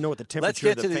 I'd like to know what the temperature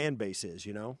of the fan base is,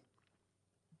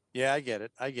 Yeah, I get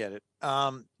it.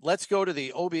 Let's go to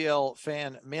the OBL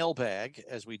fan mailbag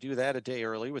as we do that a day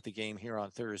early with the game here on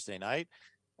Thursday night.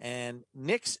 And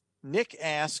Nick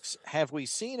asks, have we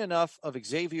seen enough of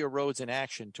Xavier Rhodes in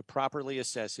action to properly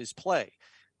assess his play?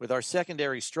 With our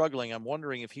secondary struggling, I'm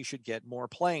wondering if he should get more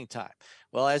playing time.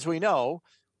 Well, as we know,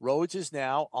 Rhodes is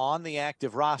now on the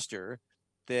active roster.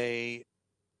 They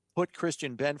put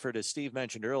Christian Benford, as Steve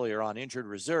mentioned earlier, on injured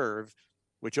reserve,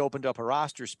 which opened up a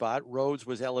roster spot. Rhodes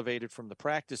was elevated from the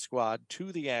practice squad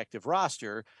to the active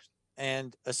roster,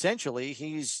 and essentially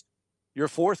he's your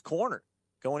fourth corner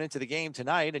going into the game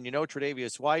tonight. And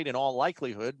Tre'Davious White, in all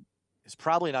likelihood, is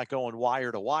probably not going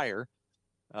wire to wire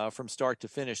from start to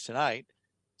finish tonight.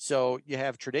 So you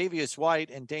have Tre'Davious White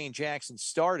and Dane Jackson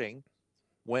starting.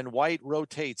 When White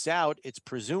rotates out, it's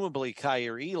presumably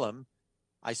Kaiir Elam.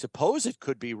 I suppose it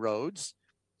could be Rhodes.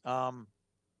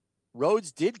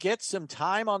 Rhodes did get some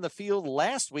time on the field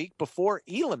last week before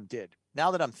Elam did, now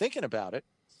that I'm thinking about it.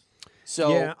 So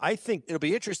yeah, I think it'll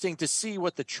be interesting to see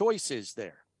what the choice is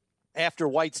there after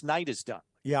White's night is done.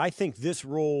 Yeah, I think this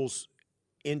rolls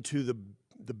into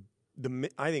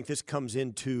I think this comes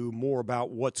into more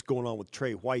about what's going on with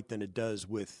Trey White than it does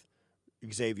with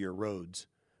Xavier Rhodes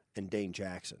and Dane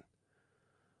Jackson.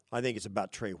 I think it's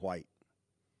about Trey White.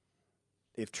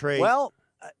 Well,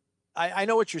 I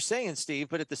know what you're saying, Steve,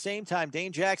 but at the same time,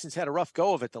 Dane Jackson's had a rough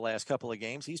go of it the last couple of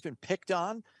games. He's been picked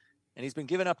on, and he's been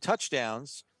giving up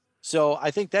touchdowns. So I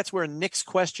think that's where Nick's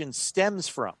question stems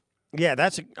from. Yeah,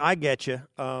 I get you.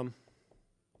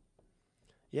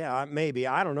 Yeah, maybe.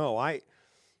 I don't know.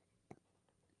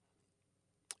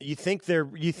 You think they're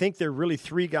really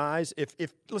 3 guys?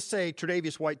 If let's say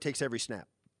Tre'Davious White takes every snap,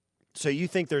 so you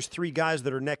think there's 3 guys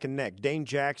that are neck and neck: Dane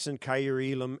Jackson, Kaiir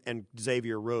Elam, and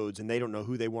Xavier Rhodes, and they don't know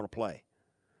who they want to play.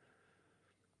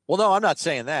 Well, no, I'm not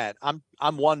saying that. I'm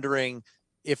wondering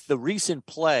if the recent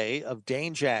play of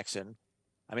Dane Jackson,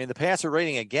 I mean, the passer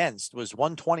rating against was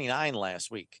 129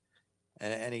 last week.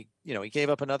 And he, he gave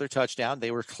up another touchdown. They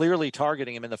were clearly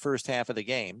targeting him in the first half of the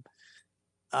game.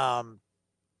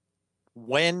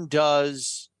 When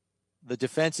does the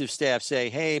defensive staff say,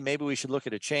 hey, maybe we should look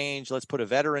at a change? Let's put a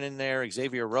veteran in there.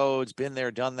 Xavier Rhodes, been there,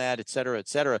 done that, et cetera, et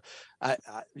cetera.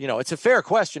 It's a fair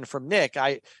question from Nick.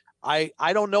 I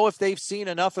don't know if they've seen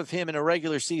enough of him in a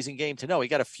regular season game to know. He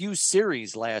got a few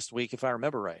series last week, if I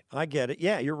remember right. I get it.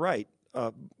 Yeah, you're right.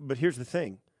 But here's the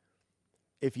thing.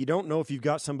 If you don't know if you've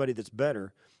got somebody that's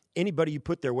better, anybody you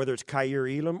put there, whether it's Kaiir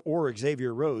Elam or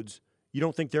Xavier Rhodes, you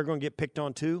don't think they're going to get picked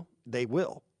on too? They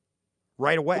will.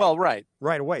 Right away. Well, right.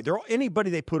 Right away. Anybody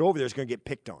they put over there is going to get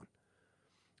picked on.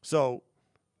 So,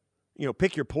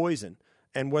 pick your poison.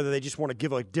 And whether they just want to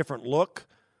give a different look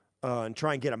and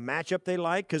try and get a matchup they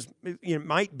like, because it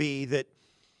might be that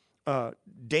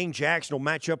Dane Jackson will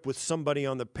match up with somebody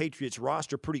on the Patriots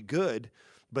roster pretty good,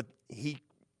 but he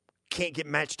can't get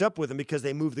matched up with him because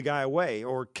they move the guy away.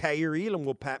 Or Kaiir Elam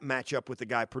will match up with the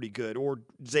guy pretty good, or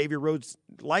Xavier Rhodes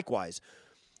likewise.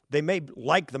 They may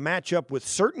like the matchup with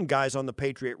certain guys on the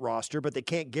Patriot roster, but they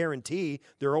can't guarantee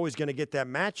they're always going to get that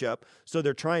matchup. So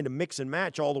they're trying to mix and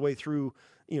match all the way through,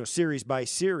 series by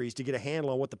series to get a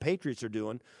handle on what the Patriots are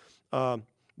doing.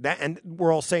 And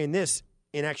we're all saying this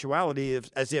in actuality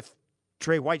as if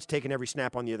Trey White's taking every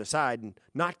snap on the other side and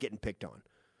not getting picked on.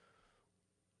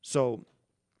 So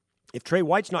if Trey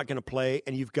White's not going to play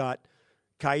and you've got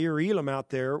Kaiir Elam out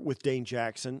there with Dane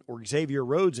Jackson, or Xavier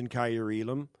Rhodes and Kaiir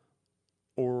Elam,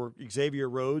 or Xavier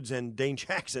Rhodes and Dane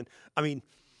Jackson, I mean,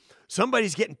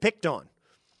 somebody's getting picked on.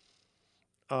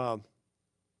 That's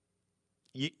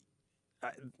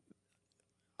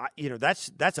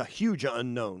a huge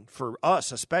unknown for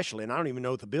us especially, and I don't even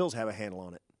know if the Bills have a handle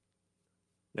on it.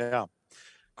 Yeah.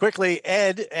 Quickly,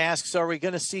 Ed asks, are we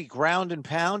going to see ground and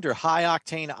pound or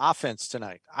high-octane offense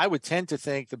tonight? I would tend to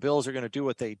think the Bills are going to do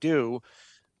what they do,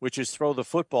 which is throw the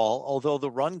football, although the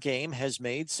run game has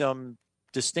made some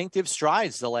distinctive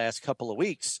strides the last couple of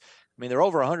weeks. I mean, they're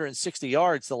over 160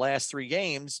 yards the last 3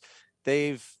 games.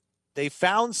 They've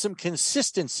found some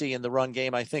consistency in the run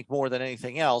game, I think, more than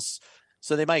anything else.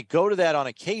 So they might go to that on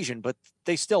occasion, but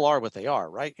they still are what they are,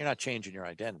 right? You're not changing your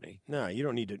identity. No, you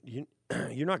don't need to.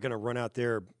 You're not going to run out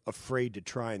there afraid to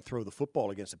try and throw the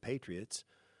football against the Patriots.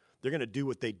 They're going to do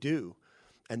what they do.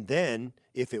 And then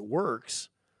if it works,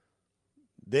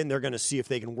 then they're going to see if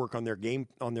they can work on their game,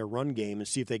 on their run game, and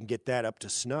see if they can get that up to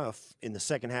snuff in the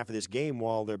second half of this game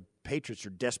while the Patriots are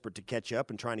desperate to catch up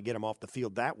and trying to get them off the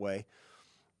field that way.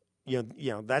 You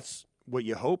know, that's what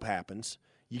you hope happens.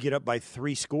 You get up by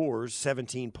 3 scores,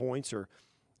 17 points or,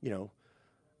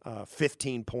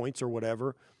 15 points or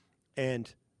whatever,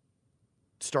 and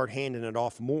start handing it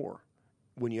off more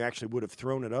when you actually would have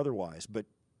thrown it otherwise. But,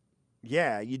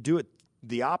 yeah, you do it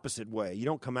the opposite way. You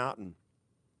don't come out and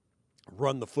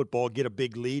run the football, get a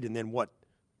big lead, and then what,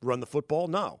 run the football?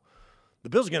 No. The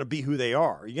Bills are going to be who they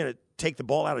are. Are you going to take the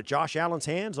ball out of Josh Allen's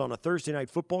hands on a Thursday night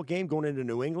football game going into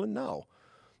New England? No.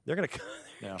 They're going to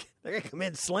come in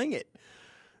and sling it.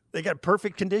 They got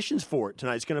perfect conditions for it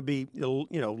tonight. It's going to be,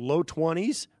 low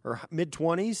 20s or mid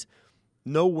 20s,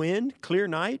 no wind, clear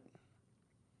night.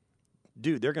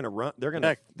 Dude, they're going to run. They're going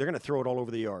to throw it all over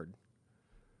the yard.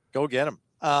 Go get them.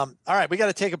 All right, we got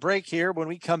to take a break here. When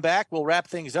we come back, we'll wrap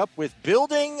things up with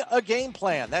building a game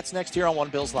plan. That's next here on One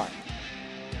Bills Live.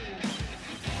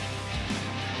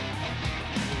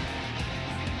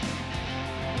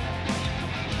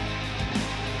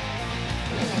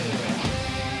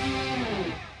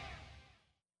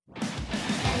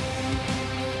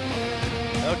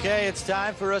 Okay, it's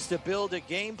time for us to build a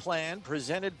game plan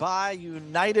presented by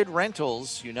United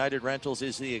Rentals. United Rentals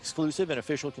is the exclusive and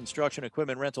official construction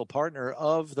equipment rental partner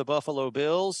of the Buffalo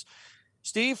Bills.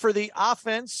 Steve, for the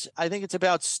offense, I think it's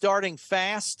about starting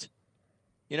fast,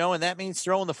 and that means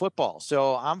throwing the football.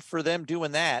 So I'm for them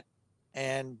doing that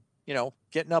and,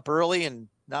 getting up early and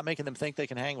not making them think they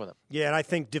can hang with them. Yeah, and I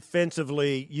think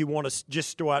defensively you want to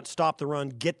just go out and stop the run,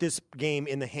 get this game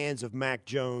in the hands of Mac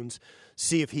Jones,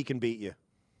 see if he can beat you.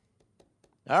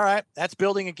 All right, that's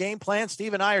building a game plan.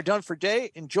 Steve and I are done for today.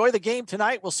 Enjoy the game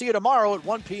tonight. We'll see you tomorrow at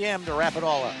 1 p.m. to wrap it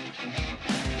all up.